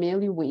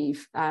unfamiliar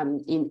with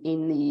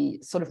in the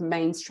sort of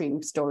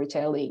mainstream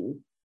storytelling.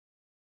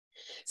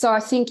 So I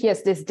think,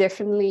 yes, there's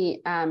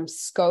definitely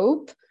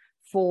scope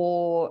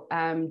for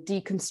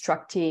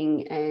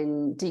deconstructing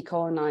and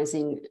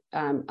decolonizing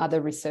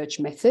other research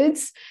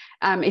methods.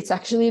 It's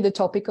actually the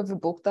topic of a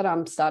book that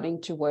I'm starting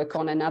to work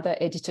on, another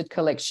edited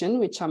collection,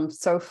 which I'm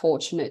so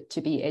fortunate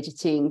to be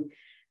editing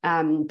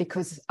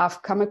because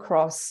I've come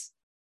across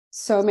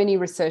so many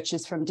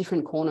researchers from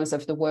different corners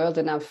of the world,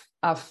 and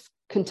I've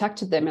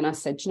contacted them and I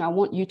said, I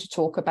want you to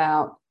talk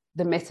about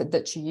the method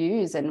that you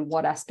use and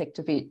what aspect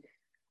of it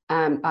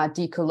are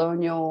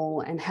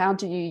decolonial, and how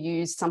do you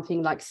use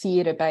something like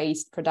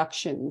theatre-based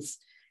productions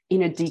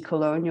in a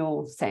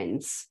decolonial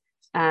sense,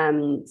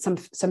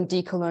 some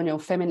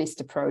decolonial feminist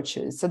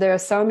approaches. So there are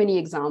so many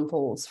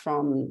examples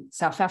from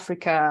South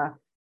Africa,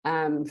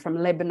 from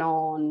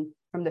Lebanon,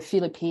 from the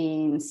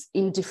Philippines,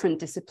 in different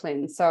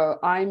disciplines. So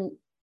I'm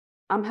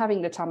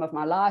having the time of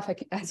my life,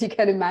 as you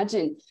can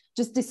imagine,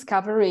 just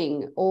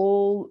discovering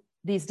all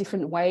these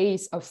different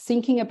ways of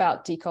thinking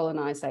about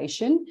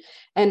decolonization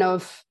and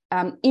of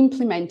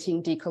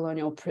implementing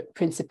decolonial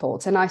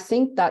principles. And I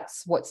think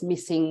that's what's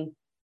missing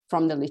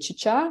from the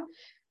literature.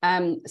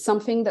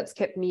 Something that's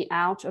kept me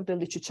out of the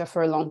literature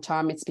for a long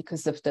time, it's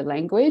because of the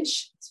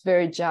language. It's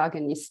very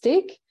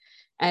jargonistic.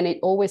 And it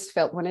always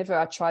felt, whenever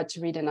I tried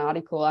to read an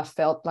article, I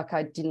felt like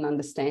I didn't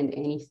understand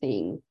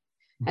anything.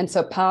 And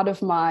so part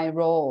of my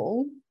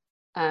role,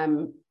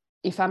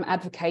 if I'm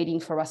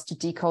advocating for us to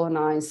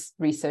decolonize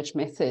research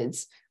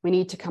methods, we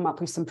need to come up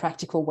with some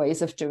practical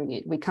ways of doing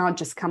it. We can't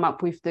just come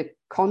up with the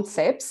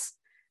concepts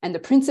and the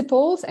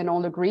principles and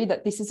all agree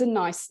that this is a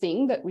nice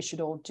thing that we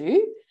should all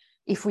do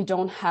if we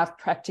don't have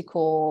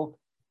practical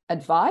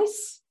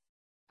advice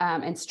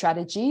and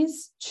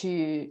strategies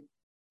to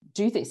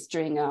do this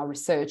during our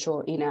research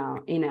or in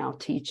our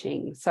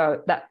teaching.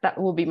 So that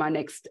will be my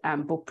next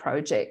book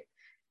project.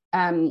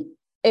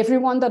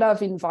 Everyone that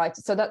I've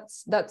invited, so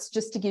that's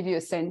just to give you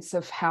a sense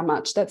of how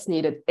much that's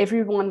needed.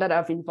 Everyone that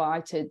I've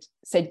invited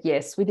said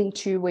yes within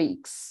 2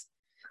 weeks.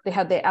 They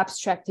had their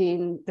abstract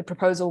in, the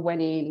proposal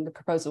went in, the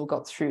proposal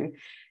got through.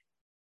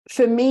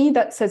 For me,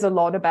 that says a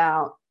lot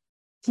about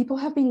people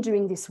have been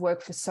doing this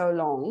work for so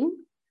long,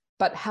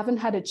 but haven't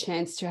had a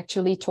chance to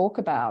actually talk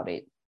about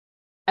it.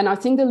 And I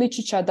think the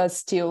literature does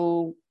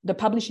still the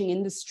publishing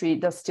industry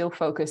does still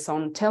focus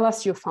on tell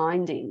us your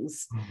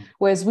findings, Mhm.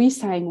 whereas we're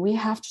saying we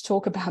have to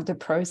talk about the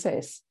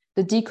process.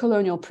 The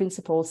decolonial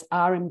principles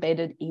are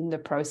embedded in the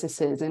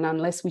processes, and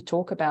unless we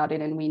talk about it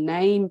and we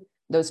name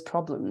those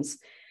problems,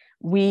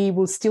 we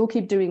will still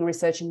keep doing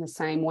research in the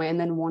same way and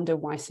then wonder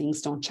why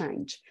things don't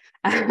change.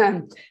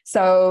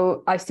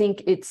 So I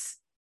think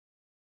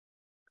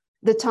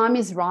the time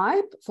is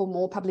ripe for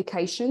more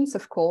publications,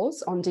 of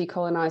course, on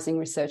decolonizing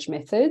research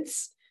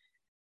methods.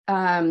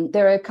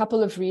 There are a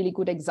couple of really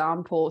good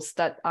examples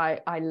that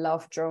I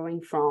love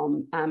drawing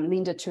from.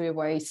 Linda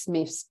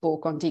Tuiwei-Smith's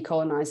book on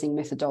decolonizing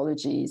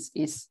methodologies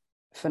is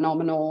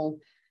phenomenal.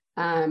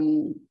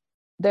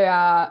 There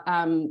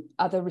are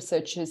other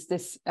researchers,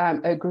 there's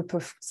a group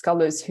of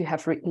scholars who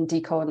have written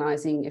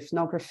Decolonizing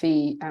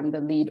Ethnography. The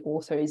lead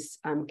author is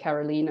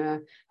Carolina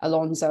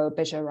Alonso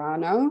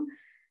Bejarano.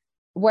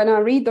 When I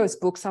read those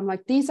books, I'm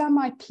like, these are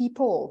my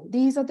people.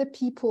 These are the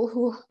people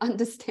who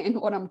understand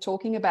what I'm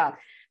talking about.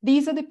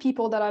 These are the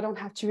people that I don't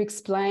have to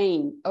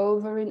explain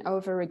over and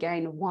over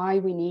again why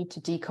we need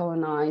to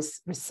decolonize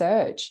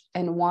research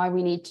and why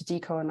we need to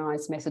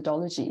decolonize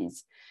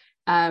methodologies.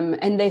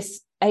 And they're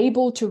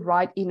able to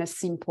write in a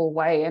simple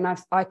way. And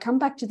I come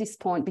back to this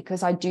point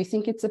because I do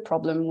think it's a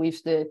problem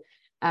with the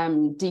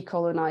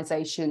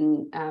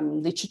decolonization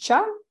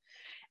literature.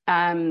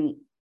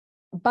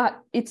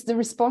 But it's the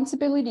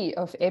responsibility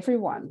of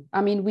everyone. I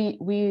mean, we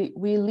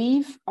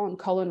live on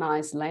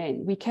colonized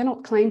land. We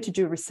cannot claim to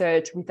do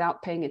research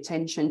without paying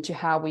attention to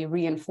how we're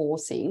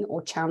reinforcing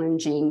or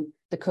challenging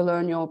the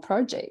colonial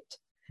project.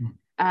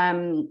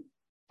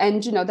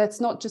 And, you know, that's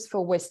not just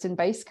for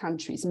Western-based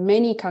countries.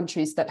 Many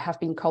countries that have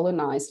been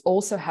colonized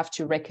also have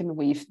to reckon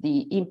with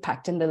the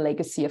impact and the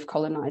legacy of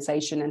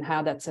colonization and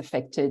how that's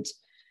affected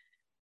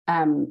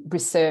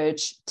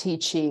research,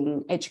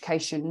 teaching,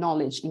 education,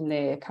 knowledge in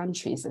their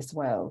countries as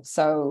well.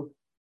 So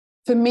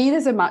for me,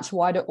 there's a much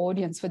wider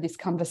audience for this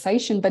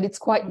conversation, but it's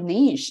quite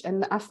niche.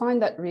 And I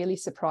find that really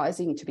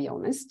surprising, to be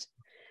honest.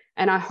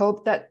 And I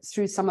hope that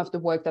through some of the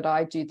work that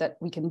I do, that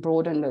we can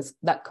broaden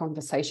that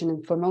conversation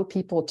and for more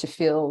people to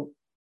feel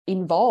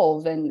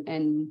involved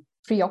and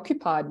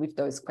preoccupied with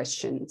those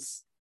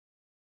questions.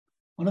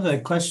 One of the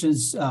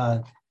questions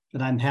that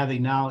I'm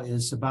having now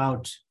is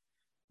about,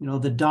 you know,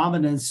 the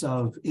dominance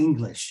of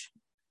English.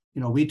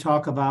 You know, we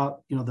talk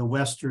about, you know, the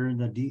Western,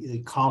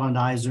 the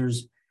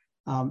colonizers,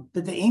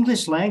 but the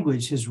English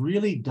language has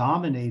really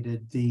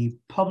dominated the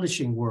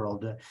publishing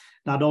world,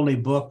 not only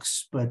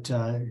books, but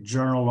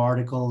journal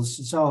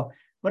articles. So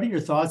what are your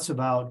thoughts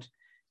about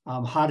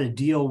how to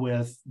deal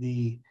with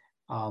the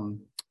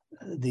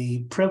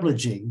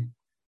privileging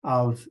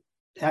of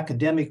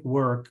academic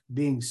work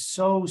being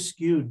so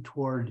skewed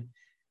toward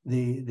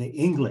the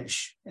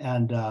English?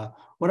 And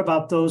what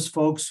about those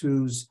folks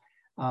who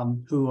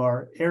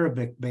are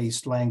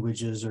Arabic-based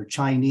languages or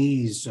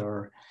Chinese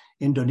or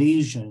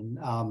Indonesian?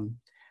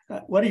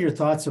 What are your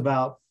thoughts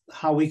about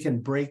how we can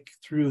break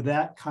through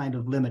that kind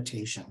of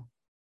limitation?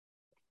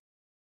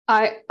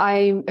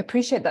 I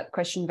appreciate that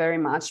question very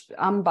much.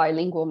 I'm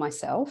bilingual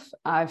myself.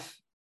 I've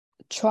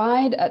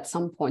tried at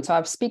some point, so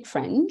I speak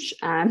French,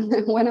 and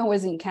when I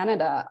was in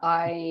Canada,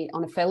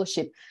 on a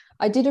fellowship,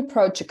 I did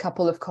approach a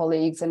couple of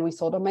colleagues and we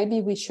thought, oh, maybe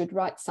we should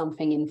write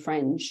something in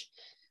French.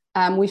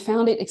 We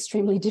found it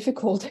extremely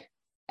difficult,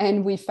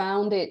 and we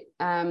found that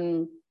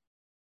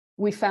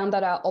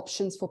our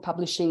options for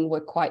publishing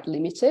were quite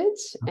limited,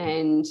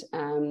 and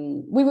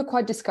we were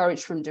quite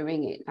discouraged from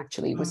doing it.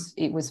 Actually,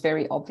 it was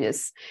very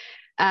obvious.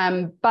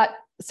 But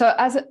so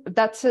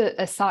that's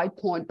a side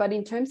point. But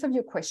in terms of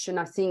your question,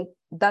 I think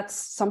that's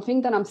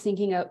something that I'm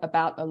thinking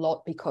about a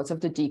lot because of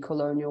the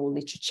decolonial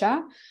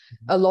literature.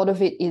 A lot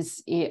of it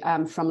is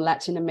from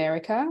Latin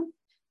America.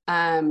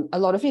 A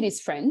lot of it is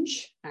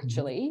French,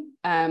 actually.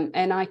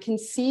 And I can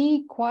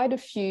see quite a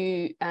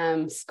few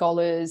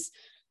scholars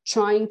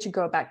trying to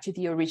go back to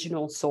the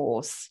original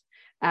source,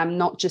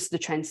 not just the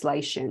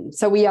translation.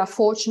 So we are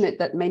fortunate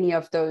that many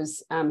of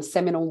those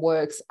seminal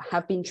works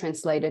have been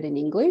translated in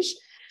English.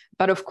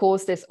 But of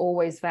course, there's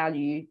always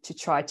value to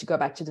try to go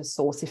back to the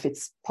source if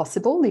it's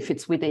possible, if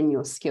it's within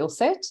your skill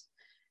set.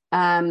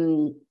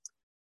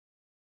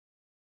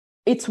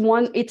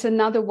 It's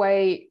another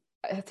way.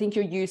 I think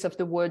your use of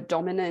the word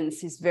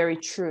dominance is very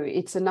true.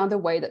 It's another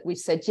way that we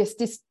said, yes,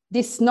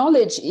 this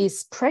knowledge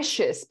is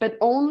precious, but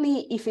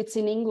only if it's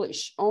in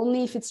English,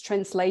 only if it's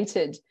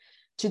translated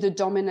to the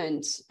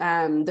dominant,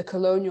 the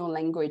colonial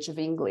language of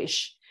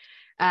English.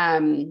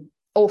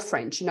 Or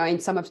French, you know, in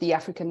some of the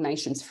African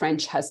nations,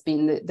 French has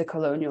been the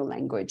colonial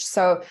language.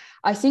 So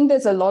I think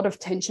there's a lot of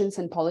tensions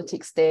and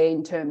politics there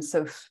in terms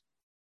of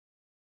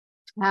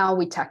how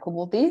we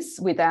tackle this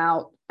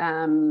without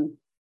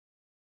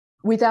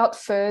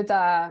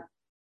further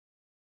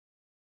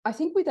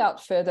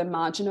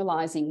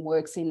marginalizing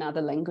works in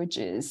other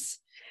languages.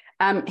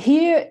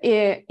 Here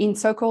in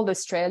so-called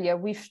Australia,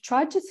 we've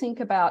tried to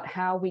think about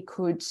how we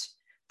could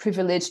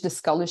privilege the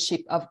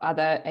scholarship of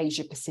other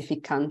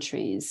Asia-Pacific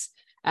countries.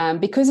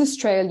 Because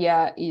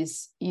Australia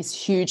is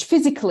huge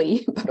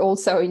physically, but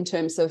also in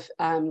terms of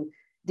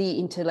the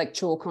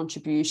intellectual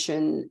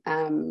contribution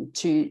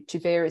to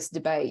various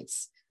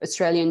debates.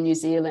 Australia and New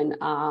Zealand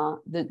are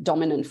the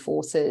dominant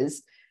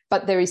forces,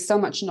 but there is so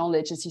much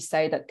knowledge, as you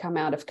say, that come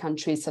out of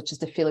countries such as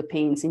the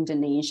Philippines,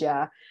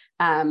 Indonesia,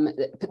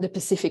 the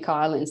Pacific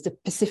Islands. The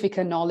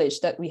Pacifica knowledge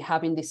that we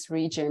have in this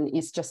region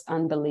is just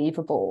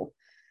unbelievable.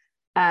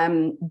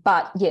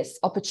 But yes,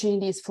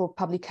 opportunities for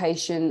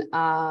publication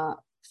are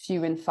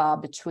few and far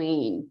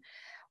between.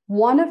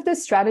 One of the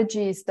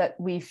strategies that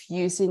we've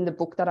used in the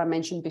book that I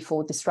mentioned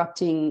before,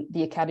 Disrupting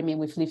the Academy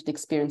with Lived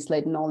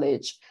Experience-Led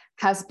Knowledge,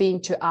 has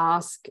been to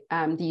ask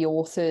the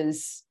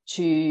authors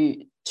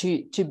to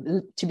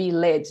be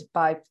led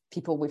by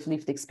people with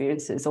lived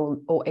experiences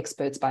or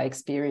experts by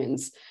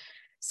experience.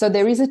 So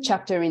there is a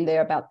chapter in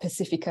there about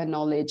Pacifica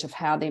knowledge of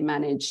how they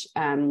manage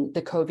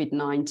the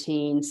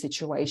COVID-19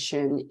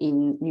 situation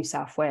in New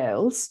South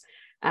Wales.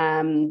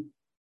 And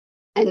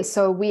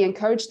so we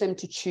encourage them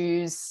to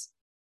choose.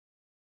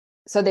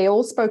 So they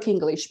all spoke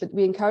English, but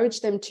we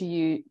encouraged them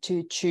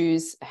to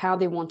choose how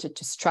they wanted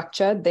to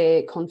structure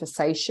their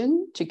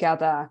conversation to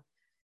gather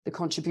the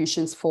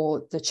contributions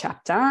for the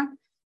chapter.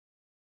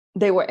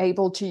 They were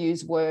able to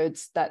use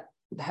words that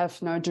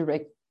have no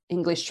direct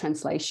English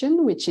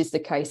translation, which is the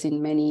case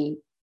in many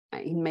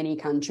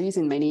countries,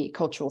 in many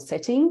cultural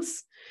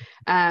settings.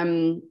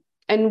 And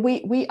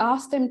we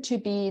asked them to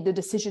be the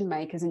decision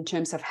makers in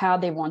terms of how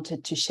they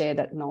wanted to share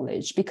that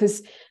knowledge,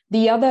 because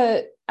the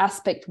other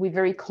aspect we're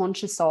very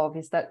conscious of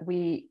is that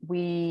we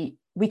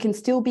can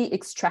still be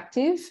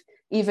extractive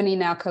even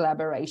in our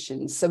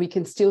collaborations. So we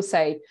can still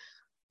say,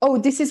 oh,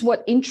 this is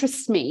what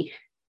interests me,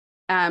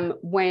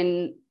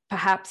 when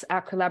perhaps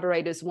our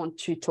collaborators want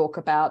to talk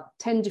about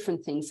 10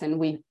 different things and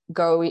we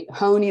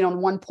hone in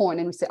on one point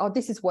and we say, oh,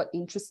 this is what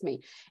interests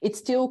me. It's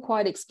still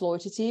quite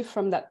exploitative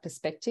from that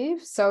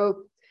perspective.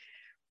 So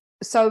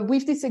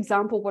with this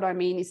example, what I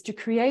mean is to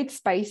create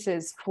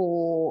spaces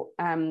for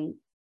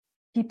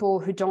people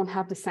who don't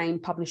have the same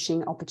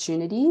publishing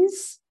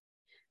opportunities.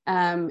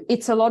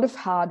 It's a lot of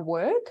hard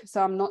work.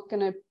 So I'm not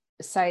going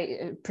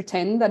to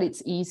pretend that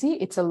it's easy.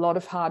 It's a lot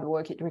of hard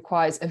work. It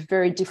requires a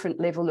very different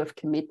level of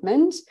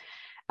commitment.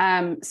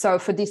 So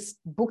for this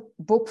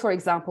book, for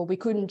example, we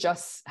couldn't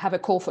just have a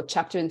call for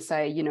chapter and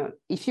say,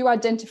 if you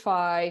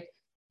identify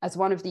as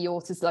one of the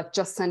authors, like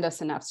just send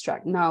us an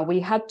abstract. No, we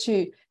had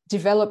to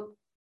develop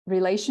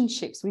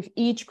relationships with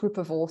each group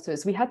of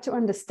authors. We had to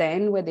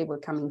understand where they were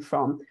coming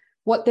from,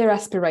 what their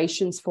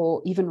aspirations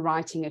for even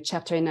writing a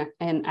chapter in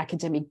an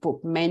academic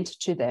book meant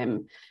to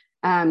them.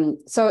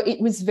 So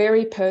it was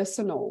very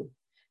personal.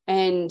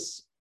 And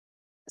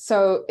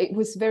so it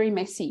was very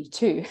messy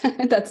too.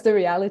 That's the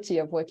reality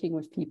of working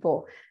with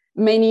people.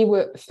 Many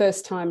were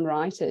first-time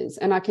writers.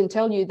 And I can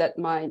tell you that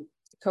my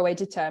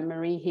co-editor,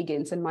 Marie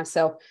Higgins, and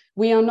myself,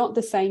 we are not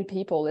the same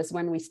people as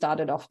when we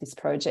started off this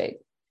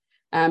project.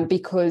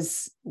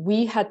 Because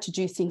we had to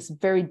do things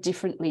very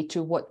differently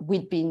to what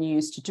we'd been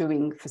used to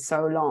doing for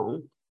so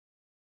long.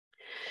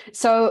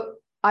 So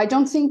I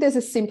don't think there's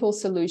a simple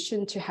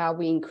solution to how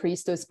we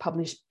increase those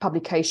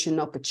publication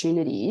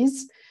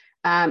opportunities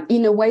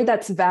in a way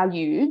that's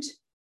valued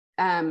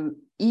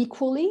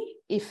equally,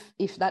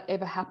 if that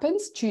ever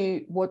happens,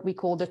 to what we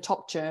call the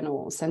top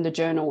journals and the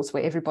journals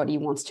where everybody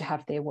wants to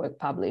have their work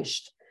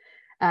published.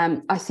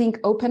 I think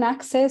open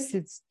access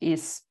is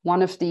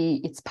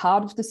it's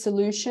part of the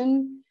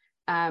solution.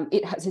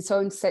 It has its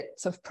own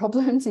sets of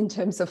problems in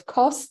terms of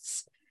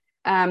costs,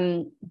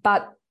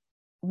 but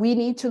we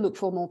need to look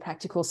for more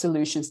practical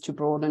solutions to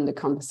broaden the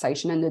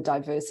conversation and the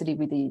diversity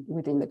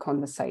within the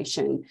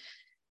conversation.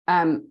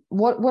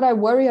 What I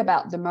worry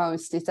about the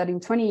most is that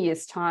in 20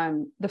 years'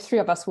 time, the three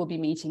of us will be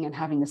meeting and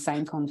having the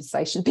same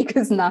conversation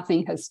because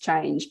nothing has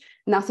changed.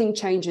 Nothing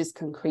changes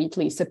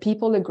concretely. So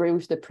people agree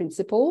with the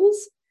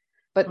principles,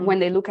 but when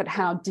they look at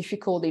how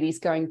difficult it is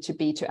going to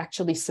be to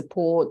actually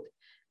support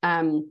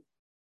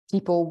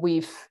people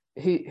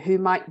who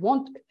might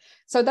want.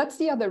 So that's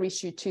the other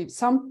issue too.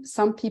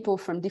 Some people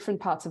from different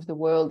parts of the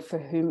world for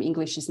whom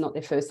English is not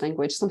their first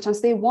language,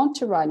 sometimes they want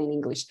to write in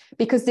English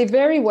because they're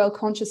very well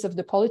conscious of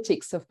the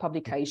politics of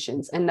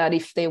publications, and that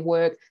if their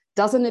work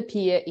doesn't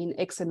appear in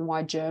X and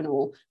Y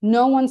journal,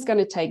 no one's going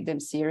to take them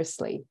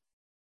seriously.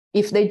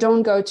 If they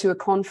don't go to a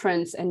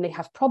conference and they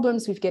have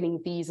problems with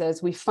getting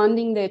visas, with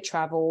funding their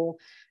travel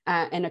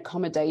and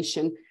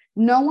accommodation,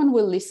 no one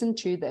will listen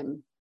to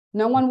them.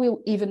 No one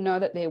will even know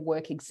that their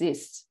work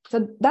exists.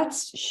 So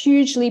that's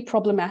hugely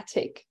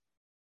problematic.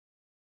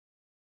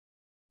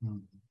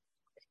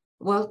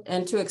 Well,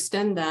 and to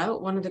extend that,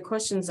 one of the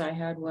questions I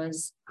had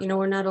was,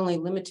 we're not only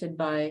limited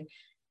by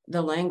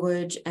the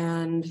language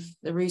and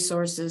the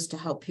resources to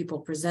help people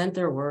present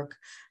their work.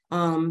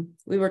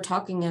 We were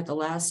talking at the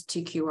last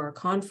TQR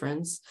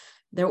conference,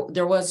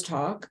 there was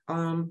talk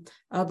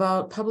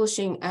about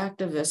publishing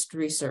activist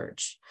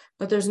research,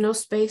 but there's no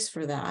space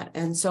for that.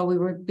 And so we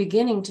were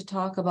beginning to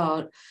talk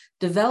about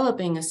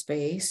developing a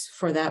space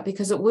for that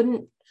because it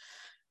wouldn't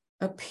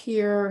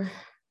appear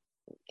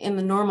in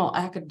the normal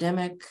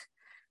academic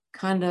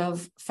kind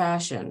of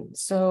fashion.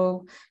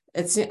 So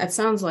it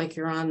sounds like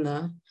you're on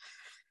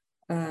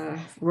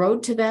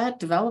road to that,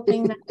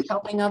 developing that,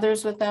 helping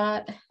others with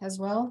that as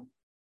well?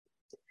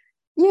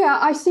 Yeah,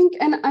 I think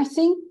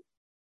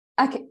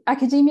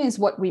academia is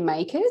what we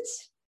make it.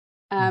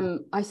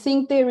 I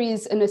think there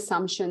is an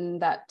assumption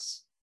that,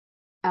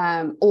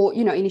 or,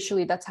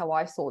 initially that's how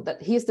I thought,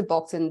 that here's the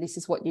box and this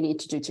is what you need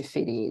to do to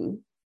fit in.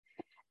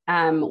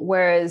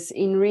 Whereas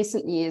in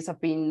recent years,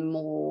 I've been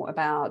more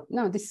about,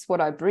 no, this is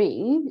what I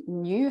bring.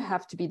 You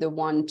have to be the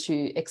one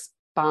to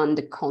expand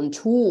the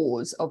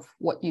contours of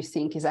what you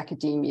think is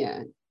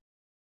academia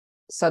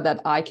so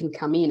that I can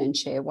come in and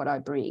share what I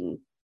bring.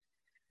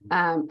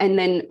 And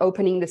then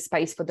opening the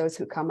space for those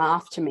who come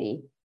after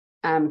me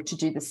to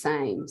do the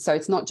same. So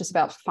it's not just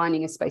about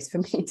finding a space for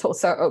me, it's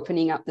also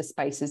opening up the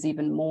spaces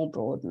even more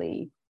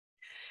broadly.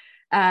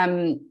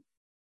 And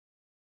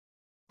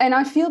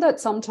I feel that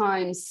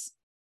sometimes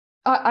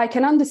I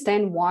can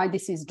understand why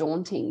this is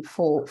daunting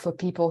for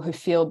people who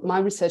feel my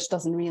research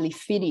doesn't really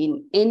fit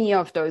in any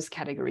of those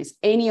categories,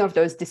 any of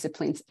those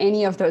disciplines,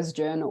 any of those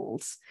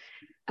journals,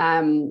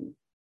 and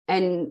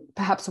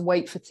perhaps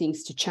wait for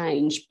things to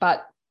change.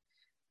 But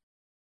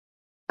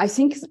I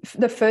think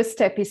the first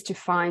step is to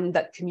find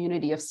that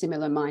community of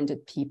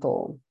similar-minded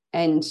people.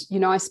 And,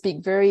 I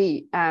speak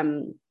very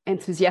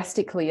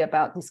enthusiastically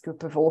about this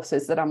group of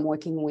authors that I'm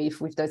working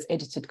with those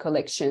edited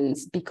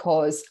collections,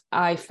 because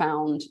I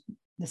found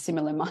the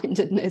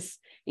similar-mindedness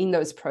in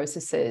those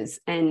processes.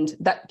 And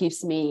that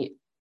gives me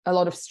a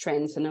lot of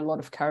strength and a lot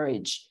of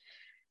courage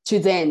to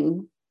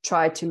then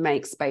try to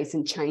make space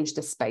and change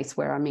the space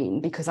where I'm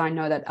in, because I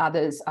know that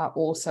others are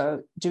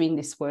also doing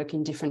this work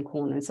in different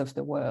corners of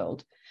the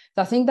world.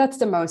 So I think that's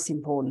the most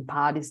important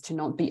part, is to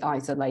not be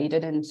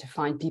isolated and to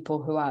find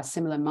people who are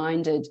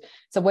similar-minded.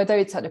 So whether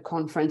it's at a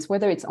conference,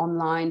 whether it's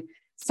online,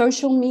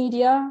 social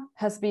media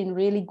has been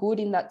really good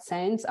in that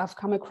sense. I've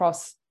come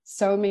across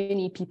so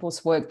many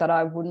people's work that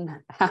I wouldn't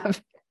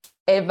have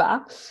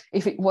ever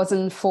if it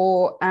wasn't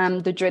for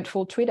the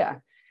dreadful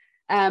Twitter.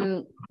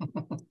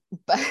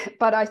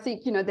 But I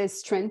think, there's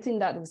strength in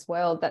that as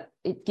well, that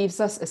it gives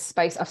us a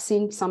space. I've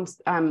seen some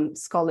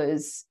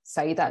scholars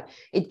say that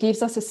it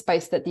gives us a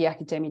space that the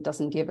academy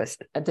doesn't give us,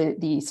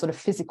 the sort of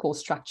physical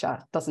structure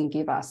doesn't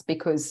give us,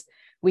 because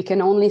we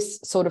can only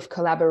sort of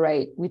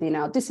collaborate within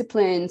our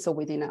disciplines or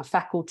within our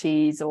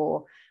faculties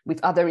or with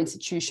other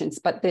institutions.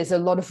 But there's a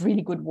lot of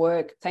really good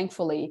work,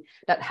 thankfully,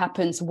 that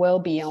happens well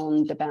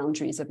beyond the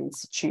boundaries of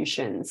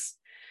institutions.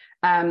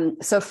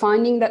 So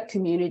finding that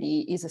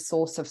community is a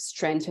source of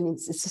strength, and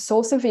it's a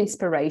source of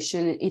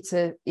inspiration. It's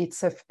a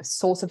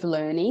source of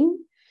learning,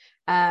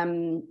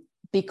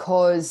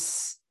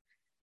 because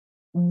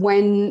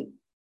when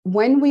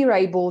we're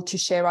able to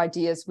share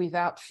ideas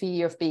without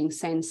fear of being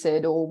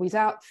censored, or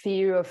without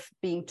fear of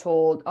being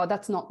told, oh,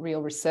 that's not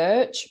real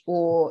research,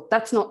 or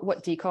that's not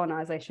what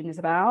decolonization is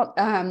about,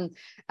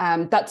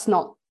 that's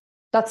not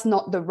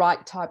the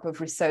right type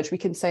of research, we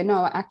can say,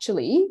 no,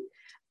 actually,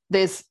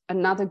 there's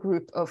another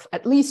group of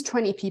at least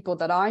 20 people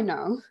that I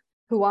know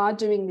who are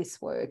doing this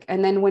work.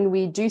 And then when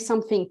we do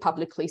something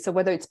publicly, so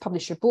whether it's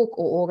publish a book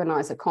or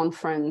organize a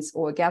conference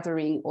or a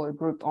gathering or a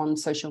group on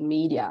social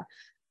media,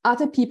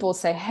 other people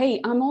say,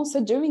 hey, I'm also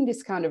doing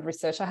this kind of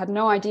research. I had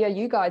no idea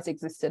you guys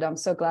existed. I'm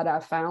so glad I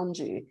found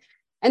you.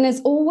 And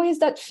there's always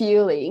that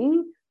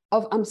feeling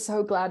of, I'm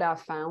so glad I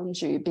found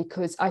you,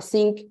 because I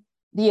think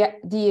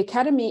the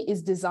academy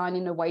is designed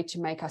in a way to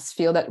make us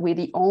feel that we're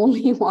the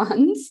only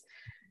ones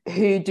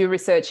who do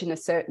research in a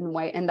certain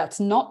way, and that's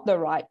not the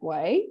right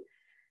way.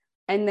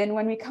 And then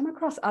when we come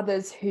across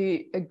others who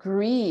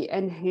agree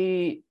and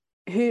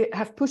who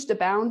have pushed the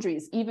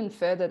boundaries even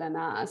further than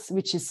us,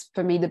 which is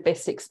for me the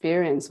best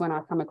experience when I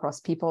come across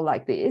people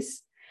like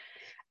this,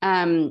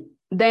 then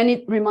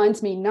it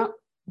reminds me, no,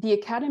 the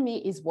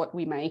academy is what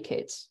we make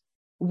it.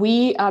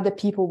 We are the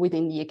people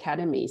within the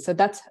academy. So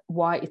that's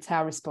why it's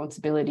our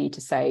responsibility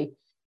to say,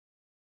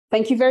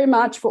 thank you very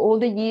much for all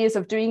the years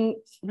of doing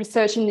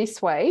research in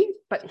this way,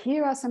 but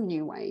here are some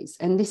new ways.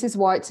 And this is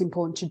why it's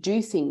important to do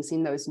things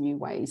in those new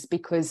ways,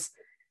 because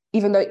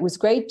even though it was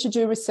great to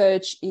do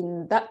research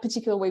in that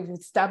particular way with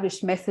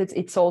established methods,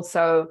 it's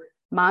also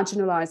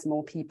marginalized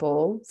more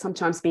people,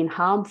 sometimes been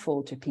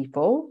harmful to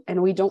people,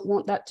 and we don't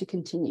want that to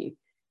continue.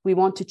 We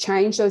want to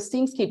change those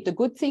things, keep the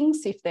good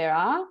things if there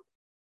are,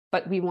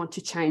 but we want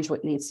to change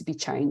what needs to be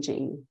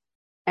changing.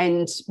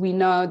 And we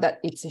know that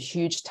it's a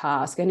huge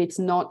task, and it's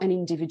not an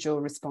individual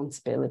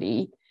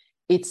responsibility.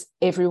 It's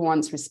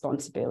everyone's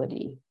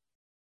responsibility.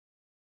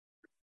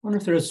 I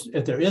wonder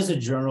if there is a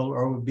journal,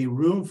 or would be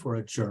room for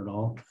a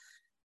journal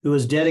who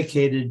is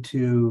dedicated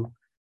to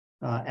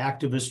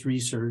activist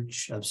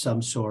research of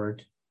some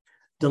sort,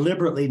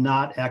 deliberately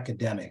not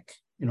academic.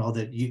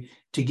 That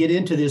to get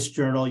into this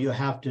journal, you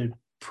have to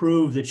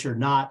prove that you're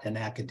not an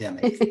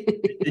academic,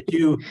 that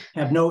you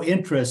have no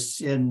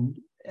interests in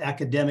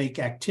academic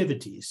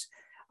activities.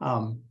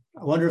 I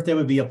wonder if there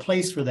would be a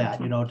place for that,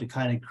 to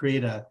kind of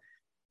create a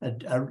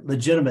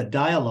legitimate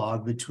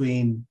dialogue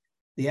between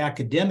the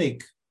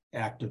academic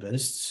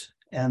activists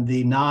and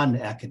the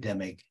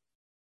non-academic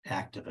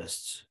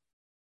activists.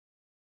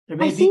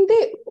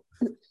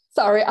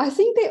 Sorry, I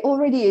think they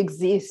already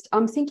exist.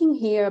 I'm thinking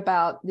here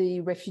about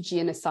the refugee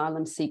and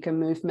asylum seeker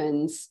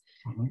movements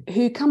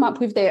who come up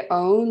with their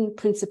own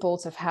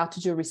principles of how to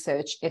do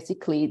research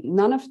ethically.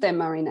 None of them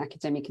are in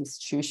academic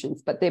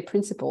institutions, but their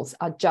principles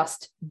are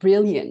just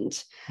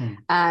brilliant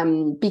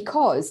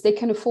because they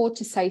can afford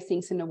to say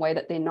things in a way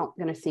that they're not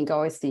going to think,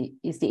 oh, is the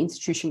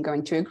institution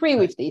going to agree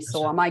with this,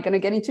 or am I going to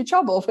get into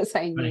trouble for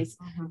saying this?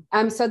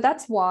 So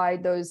that's why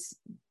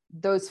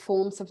those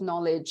forms of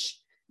knowledge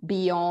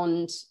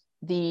beyond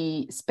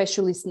the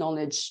specialist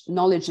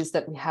knowledges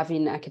that we have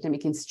in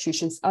academic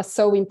institutions are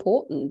so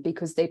important,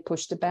 because they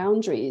push the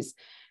boundaries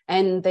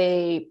and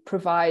they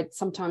provide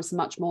sometimes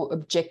much more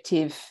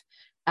objective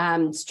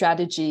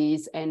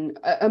strategies and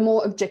a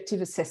more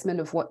objective assessment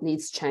of what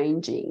needs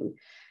changing.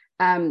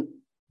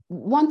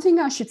 One thing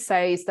I should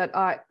say is that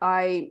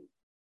I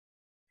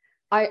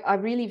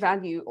really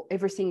value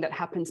everything that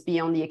happens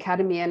beyond the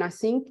academy. And I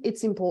think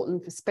it's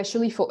important,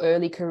 especially for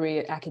early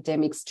career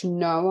academics, to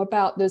know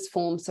about those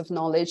forms of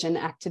knowledge and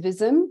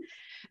activism,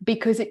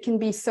 because it can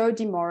be so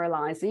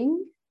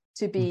demoralizing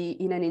to be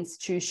in an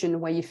institution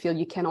where you feel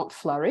you cannot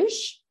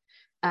flourish.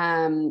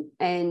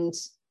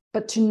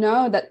 But to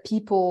know that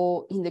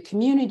people in the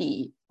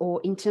community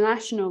or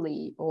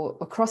internationally or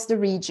across the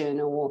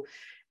region or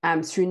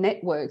through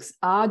networks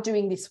are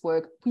doing this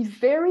work with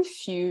very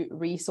few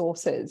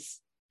resources.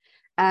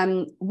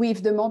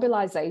 With the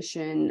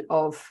mobilization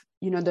of,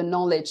 the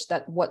knowledge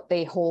that what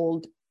they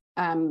hold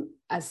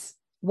as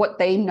what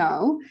they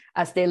know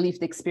as their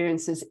lived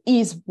experiences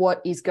is what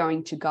is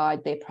going to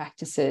guide their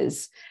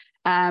practices.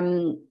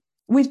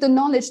 With the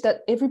knowledge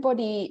that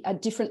everybody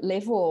at different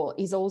level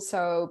is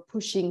also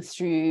pushing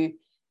through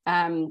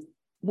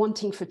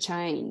wanting for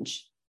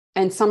change.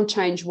 And some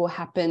change will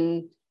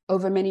happen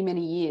over many,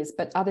 many years,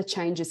 but other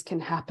changes can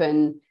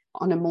happen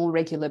on a more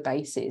regular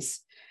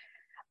basis.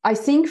 I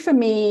think for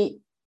me,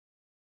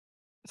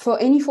 for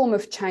any form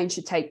of change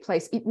to take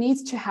place, it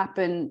needs to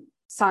happen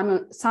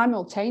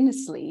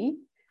simultaneously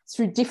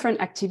through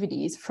different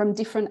activities from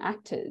different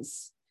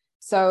actors.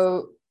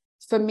 So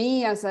for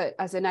me, as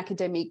an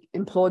academic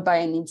employed by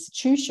an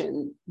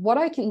institution, what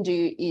I can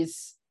do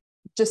is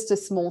just a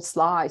small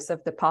slice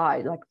of the pie,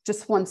 like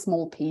just one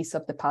small piece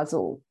of the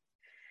puzzle,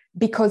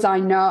 because I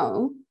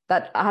know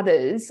that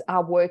others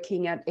are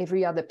working at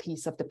every other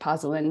piece of the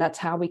puzzle, and that's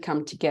how we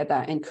come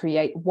together and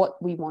create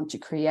what we want to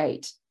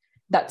create.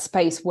 That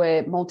space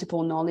where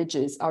multiple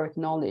knowledges are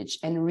acknowledged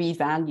and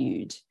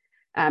revalued.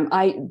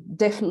 I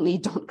definitely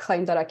don't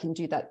claim that I can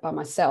do that by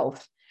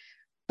myself.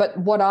 But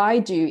what I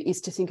do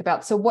is to think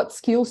about, so what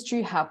skills do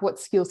you have? What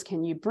skills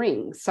can you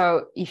bring?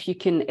 So if you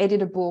can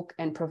edit a book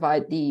and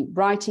provide the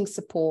writing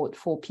support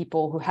for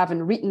people who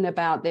haven't written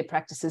about their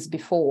practices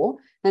before,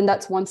 then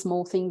that's one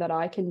small thing that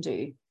I can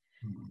do.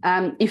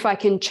 If I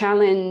can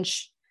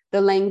challenge the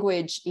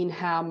language in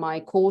how my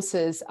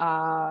courses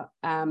are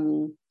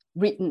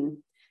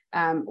written,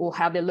 or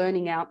how their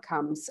learning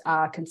outcomes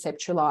are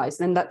conceptualized,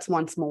 and that's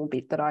one small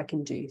bit that I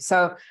can do.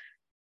 So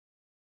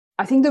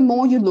I think the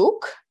more you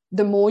look,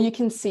 the more you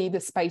can see the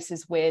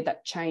spaces where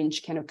that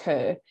change can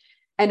occur.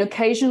 And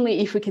occasionally,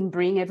 if we can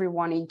bring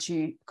everyone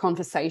into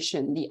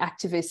conversation, the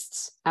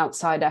activists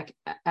outside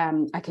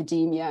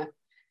academia,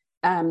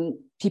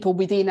 people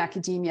within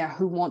academia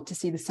who want to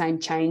see the same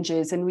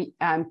changes,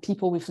 and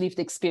people with lived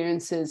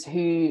experiences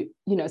who,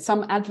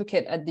 some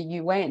advocate at the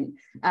UN.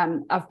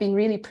 I've been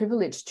really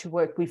privileged to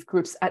work with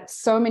groups at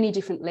so many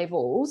different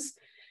levels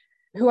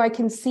who I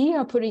can see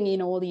are putting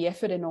in all the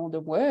effort and all the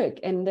work.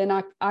 And then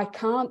I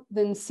can't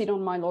then sit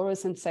on my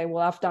laurels and say,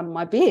 well, I've done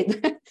my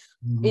bit.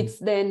 It's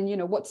then,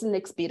 what's the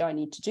next bit I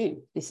need to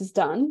do? This is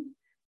done.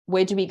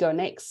 Where do we go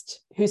next?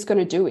 Who's going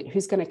to do it?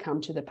 Who's going to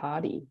come to the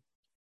party?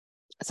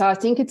 So I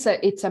think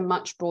it's a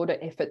much broader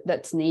effort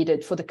that's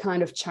needed for the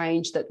kind of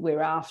change that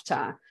we're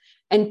after.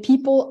 And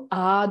people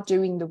are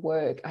doing the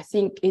work. I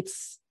think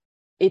it's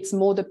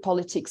more the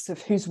politics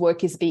of whose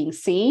work is being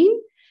seen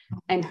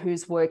and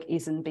whose work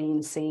isn't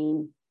being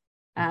seen,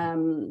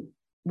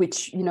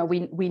 which,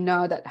 we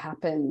know that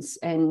happens.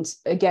 And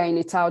again,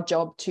 it's our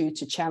job to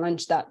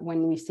challenge that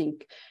when we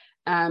think,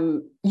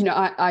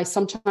 I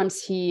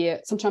sometimes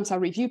I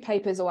review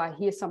papers, or I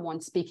hear someone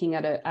speaking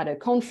at a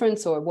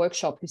conference or a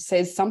workshop who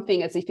says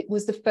something as if it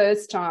was the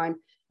first time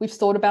we've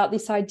thought about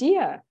this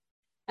idea.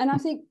 And I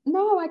think,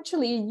 no,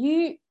 actually,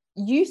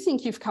 you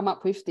think you've come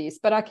up with this,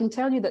 but I can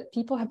tell you that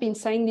people have been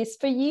saying this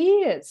for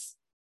years.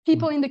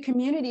 People in the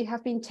community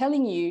have been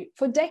telling you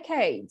for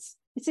decades.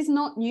 This is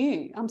not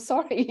new. I'm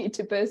sorry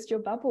to burst your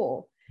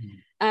bubble.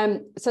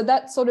 So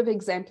that sort of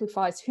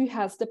exemplifies who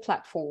has the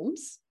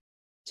platforms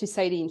to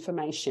say the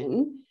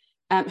information,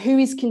 who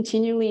is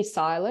continually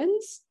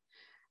silenced.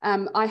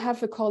 I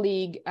have a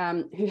colleague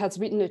who has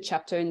written a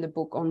chapter in the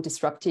book on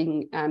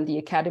disrupting the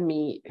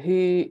academy,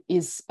 who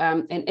is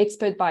an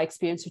expert by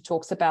experience who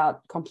talks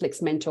about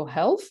complex mental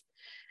health.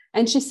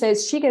 And she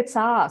says she gets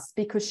asked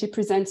because she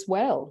presents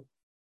well.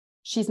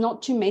 She's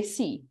not too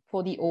messy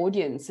for the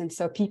audience, and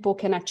so people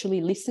can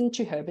actually listen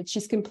to her, but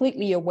she's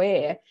completely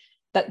aware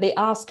that they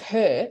ask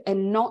her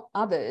and not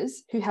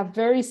others who have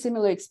very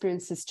similar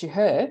experiences to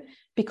her,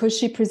 because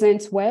she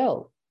presents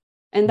well.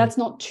 And that's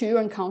not too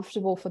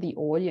uncomfortable for the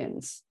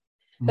audience.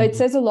 So it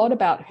says a lot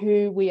about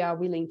who we are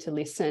willing to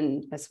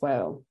listen as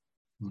well.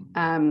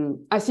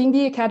 I think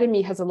the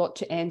Academy has a lot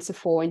to answer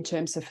for in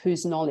terms of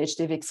whose knowledge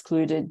they've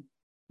excluded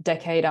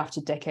decade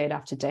after decade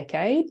after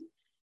decade.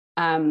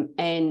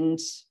 And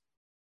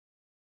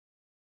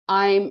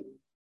I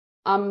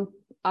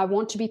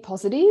want to be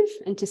positive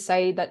and to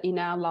say that in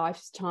our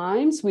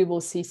lifetimes, we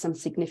will see some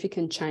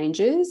significant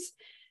changes,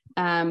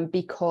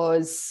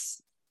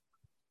 because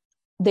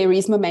there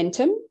is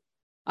momentum.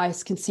 I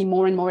can see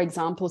more and more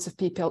examples of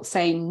people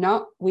saying,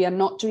 no, we are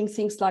not doing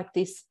things like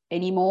this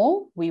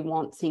anymore. We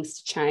want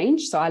things to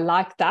change. So I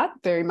like that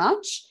very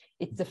much.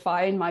 It's the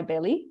fire in my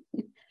belly.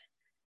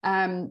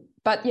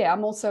 But yeah,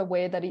 I'm also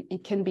aware that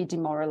it can be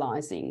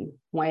demoralizing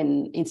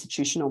when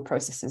institutional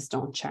processes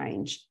don't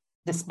change,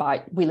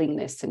 despite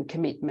willingness and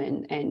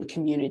commitment and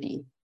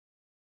community.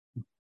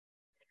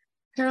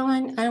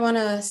 Caroline, I want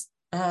to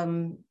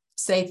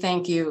say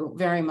thank you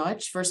very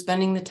much for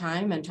spending the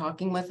time and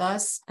talking with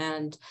us.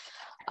 And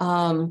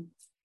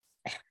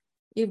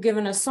you've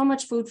given us so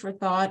much food for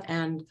thought,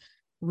 and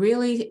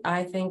really,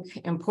 I think,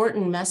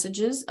 important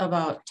messages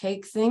about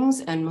take things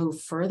and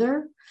move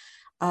further,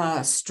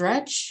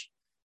 stretch,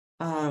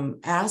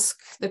 ask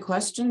the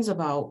questions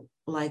about,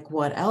 like,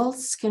 what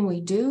else can we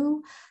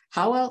do?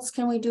 How else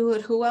can we do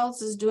it? Who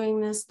else is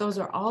doing this? Those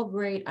are all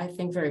great, I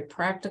think, very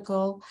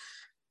practical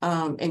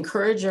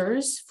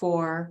encouragers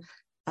for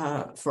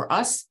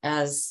us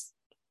as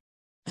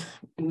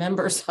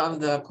members of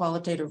the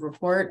qualitative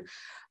report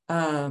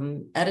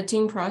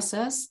editing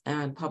process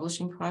and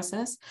publishing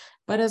process,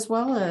 but as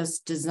well as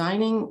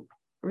designing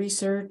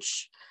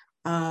research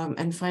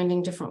and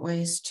finding different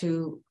ways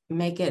to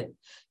make it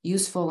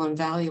useful and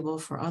valuable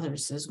for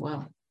others as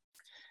well.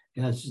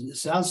 Yeah, it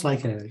sounds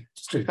like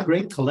just a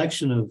great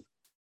collection of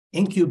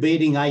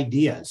incubating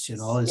ideas.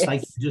 It's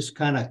like just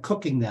kind of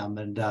cooking them.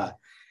 And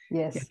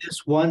in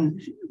this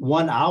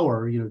one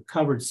hour, you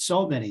covered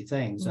so many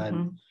things.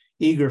 I'm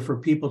eager for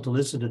people to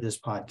listen to this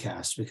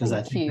podcast, because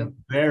I think they're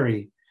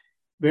very,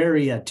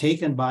 very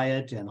taken by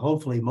it, and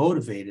hopefully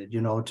motivated,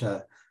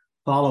 to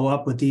follow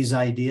up with these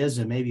ideas,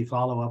 and maybe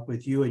follow up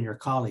with you and your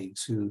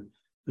colleagues who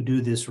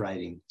do this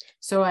writing.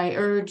 So I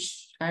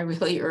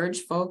really urge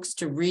folks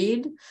to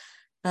read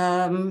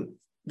the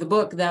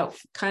book that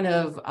kind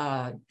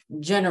of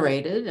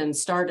generated and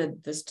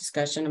started this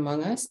discussion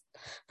among us,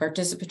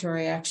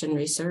 Participatory Action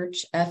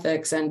Research,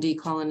 Ethics and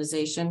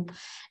Decolonization,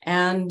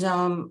 and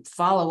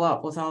follow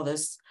up with all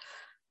this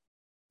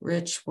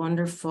rich,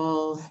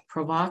 wonderful,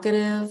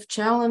 provocative,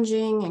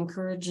 challenging,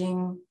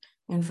 encouraging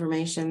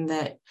information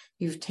that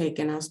you've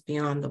taken us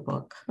beyond the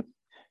book.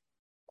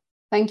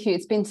 Thank you.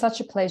 It's been such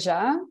a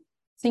pleasure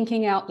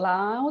thinking out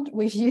loud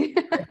with you.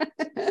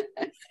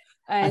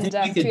 And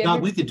I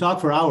think we could talk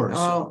for hours.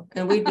 Oh,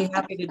 and we'd be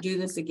happy to do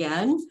this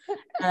again.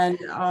 And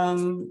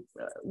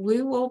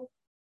we will,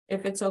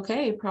 if it's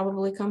okay,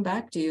 probably come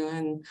back to you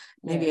and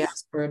maybe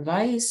ask for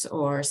advice,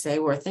 or say,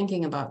 we're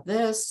thinking about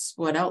this.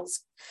 What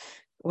else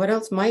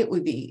might we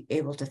be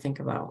able to think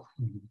about?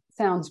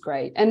 Sounds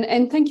great.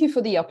 And thank you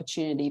for the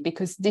opportunity,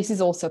 because this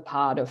is also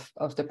part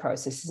of the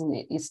process, isn't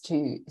it? Is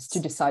to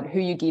decide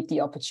who you give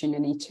the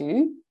opportunity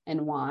to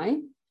and why,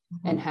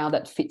 and how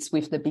that fits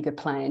with the bigger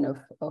plan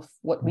of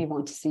what we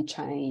want to see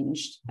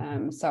changed.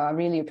 So I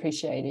really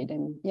appreciate it.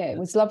 And it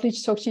was lovely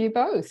to talk to you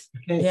both.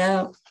 Okay.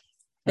 Yeah.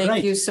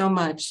 Thank you so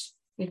much.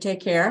 You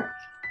take care.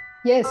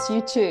 Yes,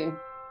 you too.